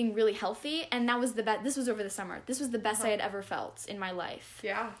manifesting being really healthy, and that was the best. This was over the summer. This was the best I had ever felt in my life.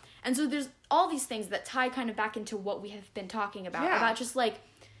 Yeah. And so there's all these things that tie kind of back into what we have been talking about just, like,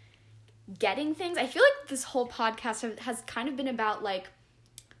 getting things. I feel like this whole podcast has kind of been about, like,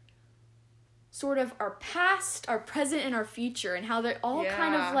 sort of our past, our present, and our future, and how they're all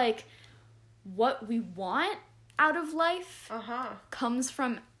kind of, like, what we want out of life comes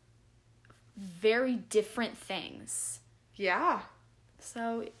from very different things. Yeah.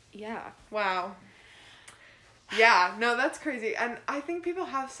 So, yeah. Wow. Yeah, no, that's crazy. And I think people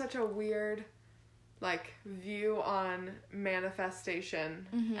have such a weird, like, view on manifestation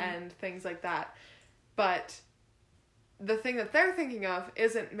and things like that. But the thing that they're thinking of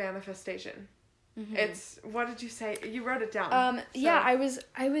isn't manifestation. It's, what did you say? You wrote it down. Yeah, I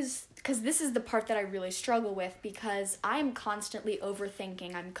was, because this is the part that I really struggle with, because I'm constantly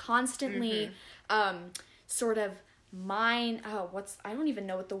overthinking. I'm constantly, sort of, I don't even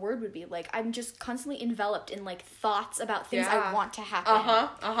know what the word would be. Like, I'm just constantly enveloped in, like, thoughts about things I want to happen.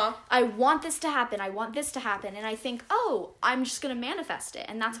 I want this to happen. I want this to happen. And I think, oh, I'm just going to manifest it.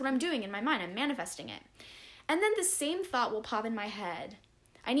 And that's what I'm doing in my mind. I'm manifesting it. And then the same thought will pop in my head.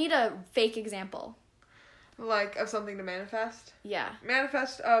 I need a fake example. Like, of something to manifest? Yeah.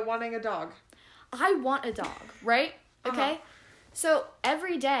 Manifest wanting a dog. I want a dog, right? Okay? So,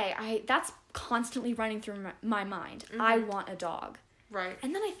 every day, that's constantly running through my mind. I want a dog. Right.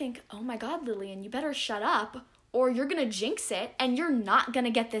 And then I think, oh my God, Lilian, you better shut up, or you're going to jinx it, and you're not going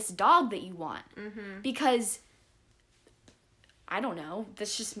to get this dog that you want. Because, I don't know,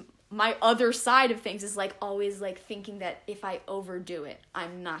 that's just my other side of things is, like, always, like, thinking that if I overdo it,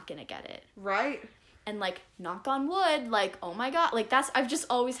 I'm not going to get it. Right. And, like, knock on wood, like, oh my God, like, I've just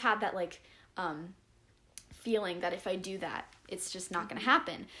always had that, like, feeling that if I do that, it's just not going to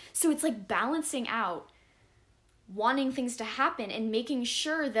happen. So it's like balancing out wanting things to happen and making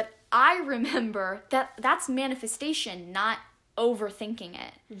sure that I remember that that's manifestation, not overthinking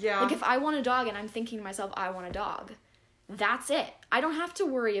it. Yeah. Like, if I want a dog and I'm thinking to myself, I want a dog, that's it. I don't have to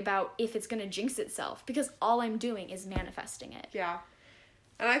worry about if it's going to jinx itself, because all I'm doing is manifesting it. Yeah.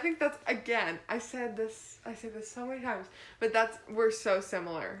 And I think that's, again, I say this so many times, but we're so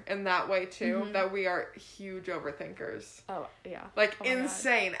similar in that way too, that we are huge overthinkers. Oh, yeah. Like,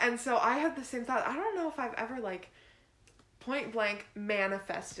 insane. And so I have the same thought. I don't know if I've ever, like, point blank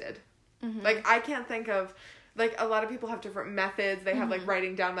manifested. Like, I can't think of, like, a lot of people have different methods. They have, like,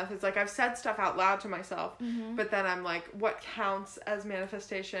 writing down methods. Like, I've said stuff out loud to myself, but then I'm like, what counts as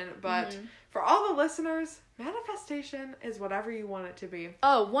manifestation? But for all the listeners, manifestation is whatever you want it to be.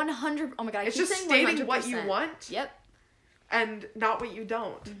 Oh, 100. Oh my God. It's just stating 100%. What you want. Yep. And not what you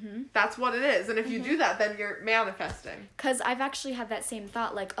don't. That's what it is. And if you do that, then you're manifesting. Because I've actually had that same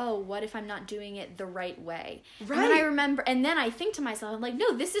thought, like, oh, what if I'm not doing it the right way? Right. And then I remember, and then I think to myself, I'm like,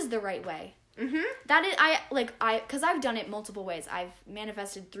 no, this is the right way. That is, because I've done it multiple ways. I've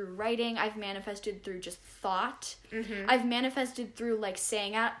manifested through writing. I've manifested through just thought. I've manifested through, like,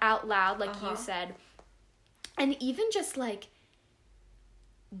 saying out loud, like you said. And even just, like,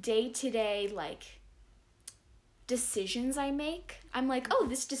 day-to-day, like, decisions I make. I'm like, oh,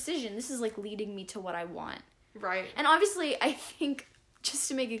 this decision, this is, like, leading me to what I want. Right. And obviously, I think, just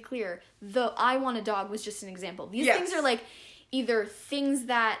to make it clear, the I want a dog was just an example. These things are, like, either things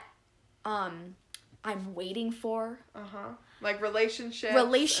that I'm waiting for. Like relationships.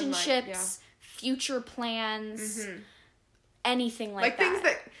 And, like, future plans, anything like that. Like, things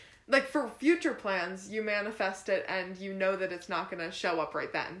that, like, for future plans, you manifest it and you know that it's not going to show up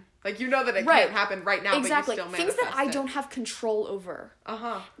right then. Like, you know that it can't happen right now, but you still manifest things that I don't have control over.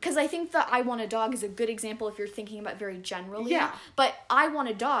 Because I think that I want a dog is a good example if you're thinking about very generally. Yeah. But I want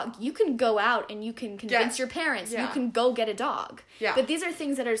a dog. You can go out and you can convince your parents. You can go get a dog. Yeah. But these are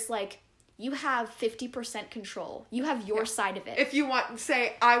things that are just like, you have 50% control. You have your side of it. If you want,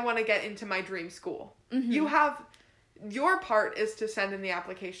 say, I want to get into my dream school. You have, your part is to send in the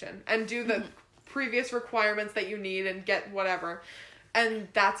application and do the previous requirements that you need and get whatever. And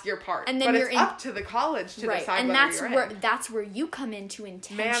that's your part. And then it's up to the college to decide whether you're in. That's where you come into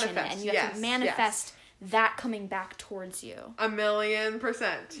intention. And you have to manifest that coming back towards you.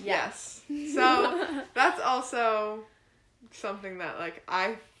 1,000,000%. Yes. So that's also something that, like,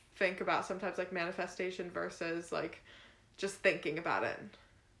 I think about sometimes, like, manifestation versus, like, just thinking about it.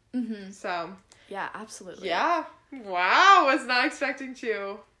 So. Yeah, absolutely. Yeah. Wow. Was not expecting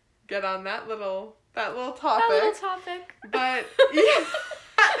to get on that little topic. But yeah.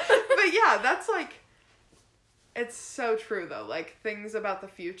 But yeah, that's, like, it's so true though. Like, things about the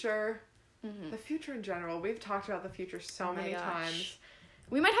future. The future in general. We've talked about the future so many times.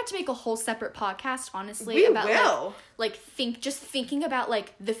 We might have to make a whole separate podcast, honestly. We about will. Like thinking about,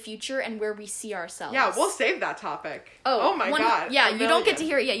 like, the future and where we see ourselves. Yeah, we'll save that topic. Oh my God. Yeah, you don't get to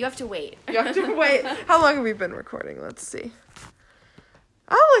hear it yet. You have to wait. You have to wait. How long have we been recording? Let's see.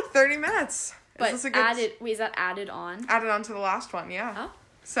 Oh, like 30 minutes. But is that added on? Added on to the last one, yeah. Oh.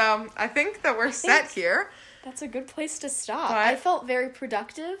 So I think that we're set here. That's a good place to stop. But I felt very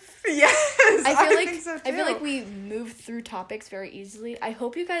productive. Yes, I think so too. I feel like we moved through topics very easily. I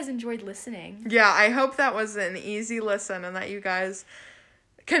hope you guys enjoyed listening. Yeah, I hope that was an easy listen and that you guys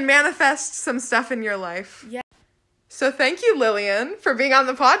can manifest some stuff in your life. Yeah. So thank you, Lilian, for being on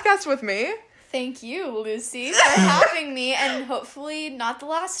the podcast with me. Thank you, Lucy, for having me, and hopefully not the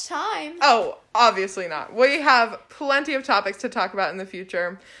last time. Oh, obviously not. We have plenty of topics to talk about in the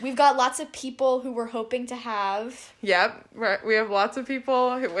future. We've got lots of people who we're hoping to have. Yep, we have lots of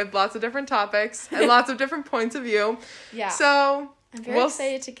people with lots of different topics and lots of different points of view. Yeah. So I'm very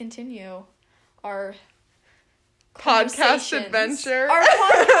excited to continue our podcast adventure. Our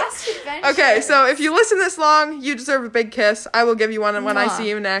podcast adventure. Okay, so if you listen this long, you deserve a big kiss. I will give you one when I see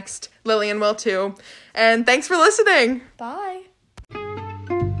you next. Lilian will too. And thanks for listening. Bye.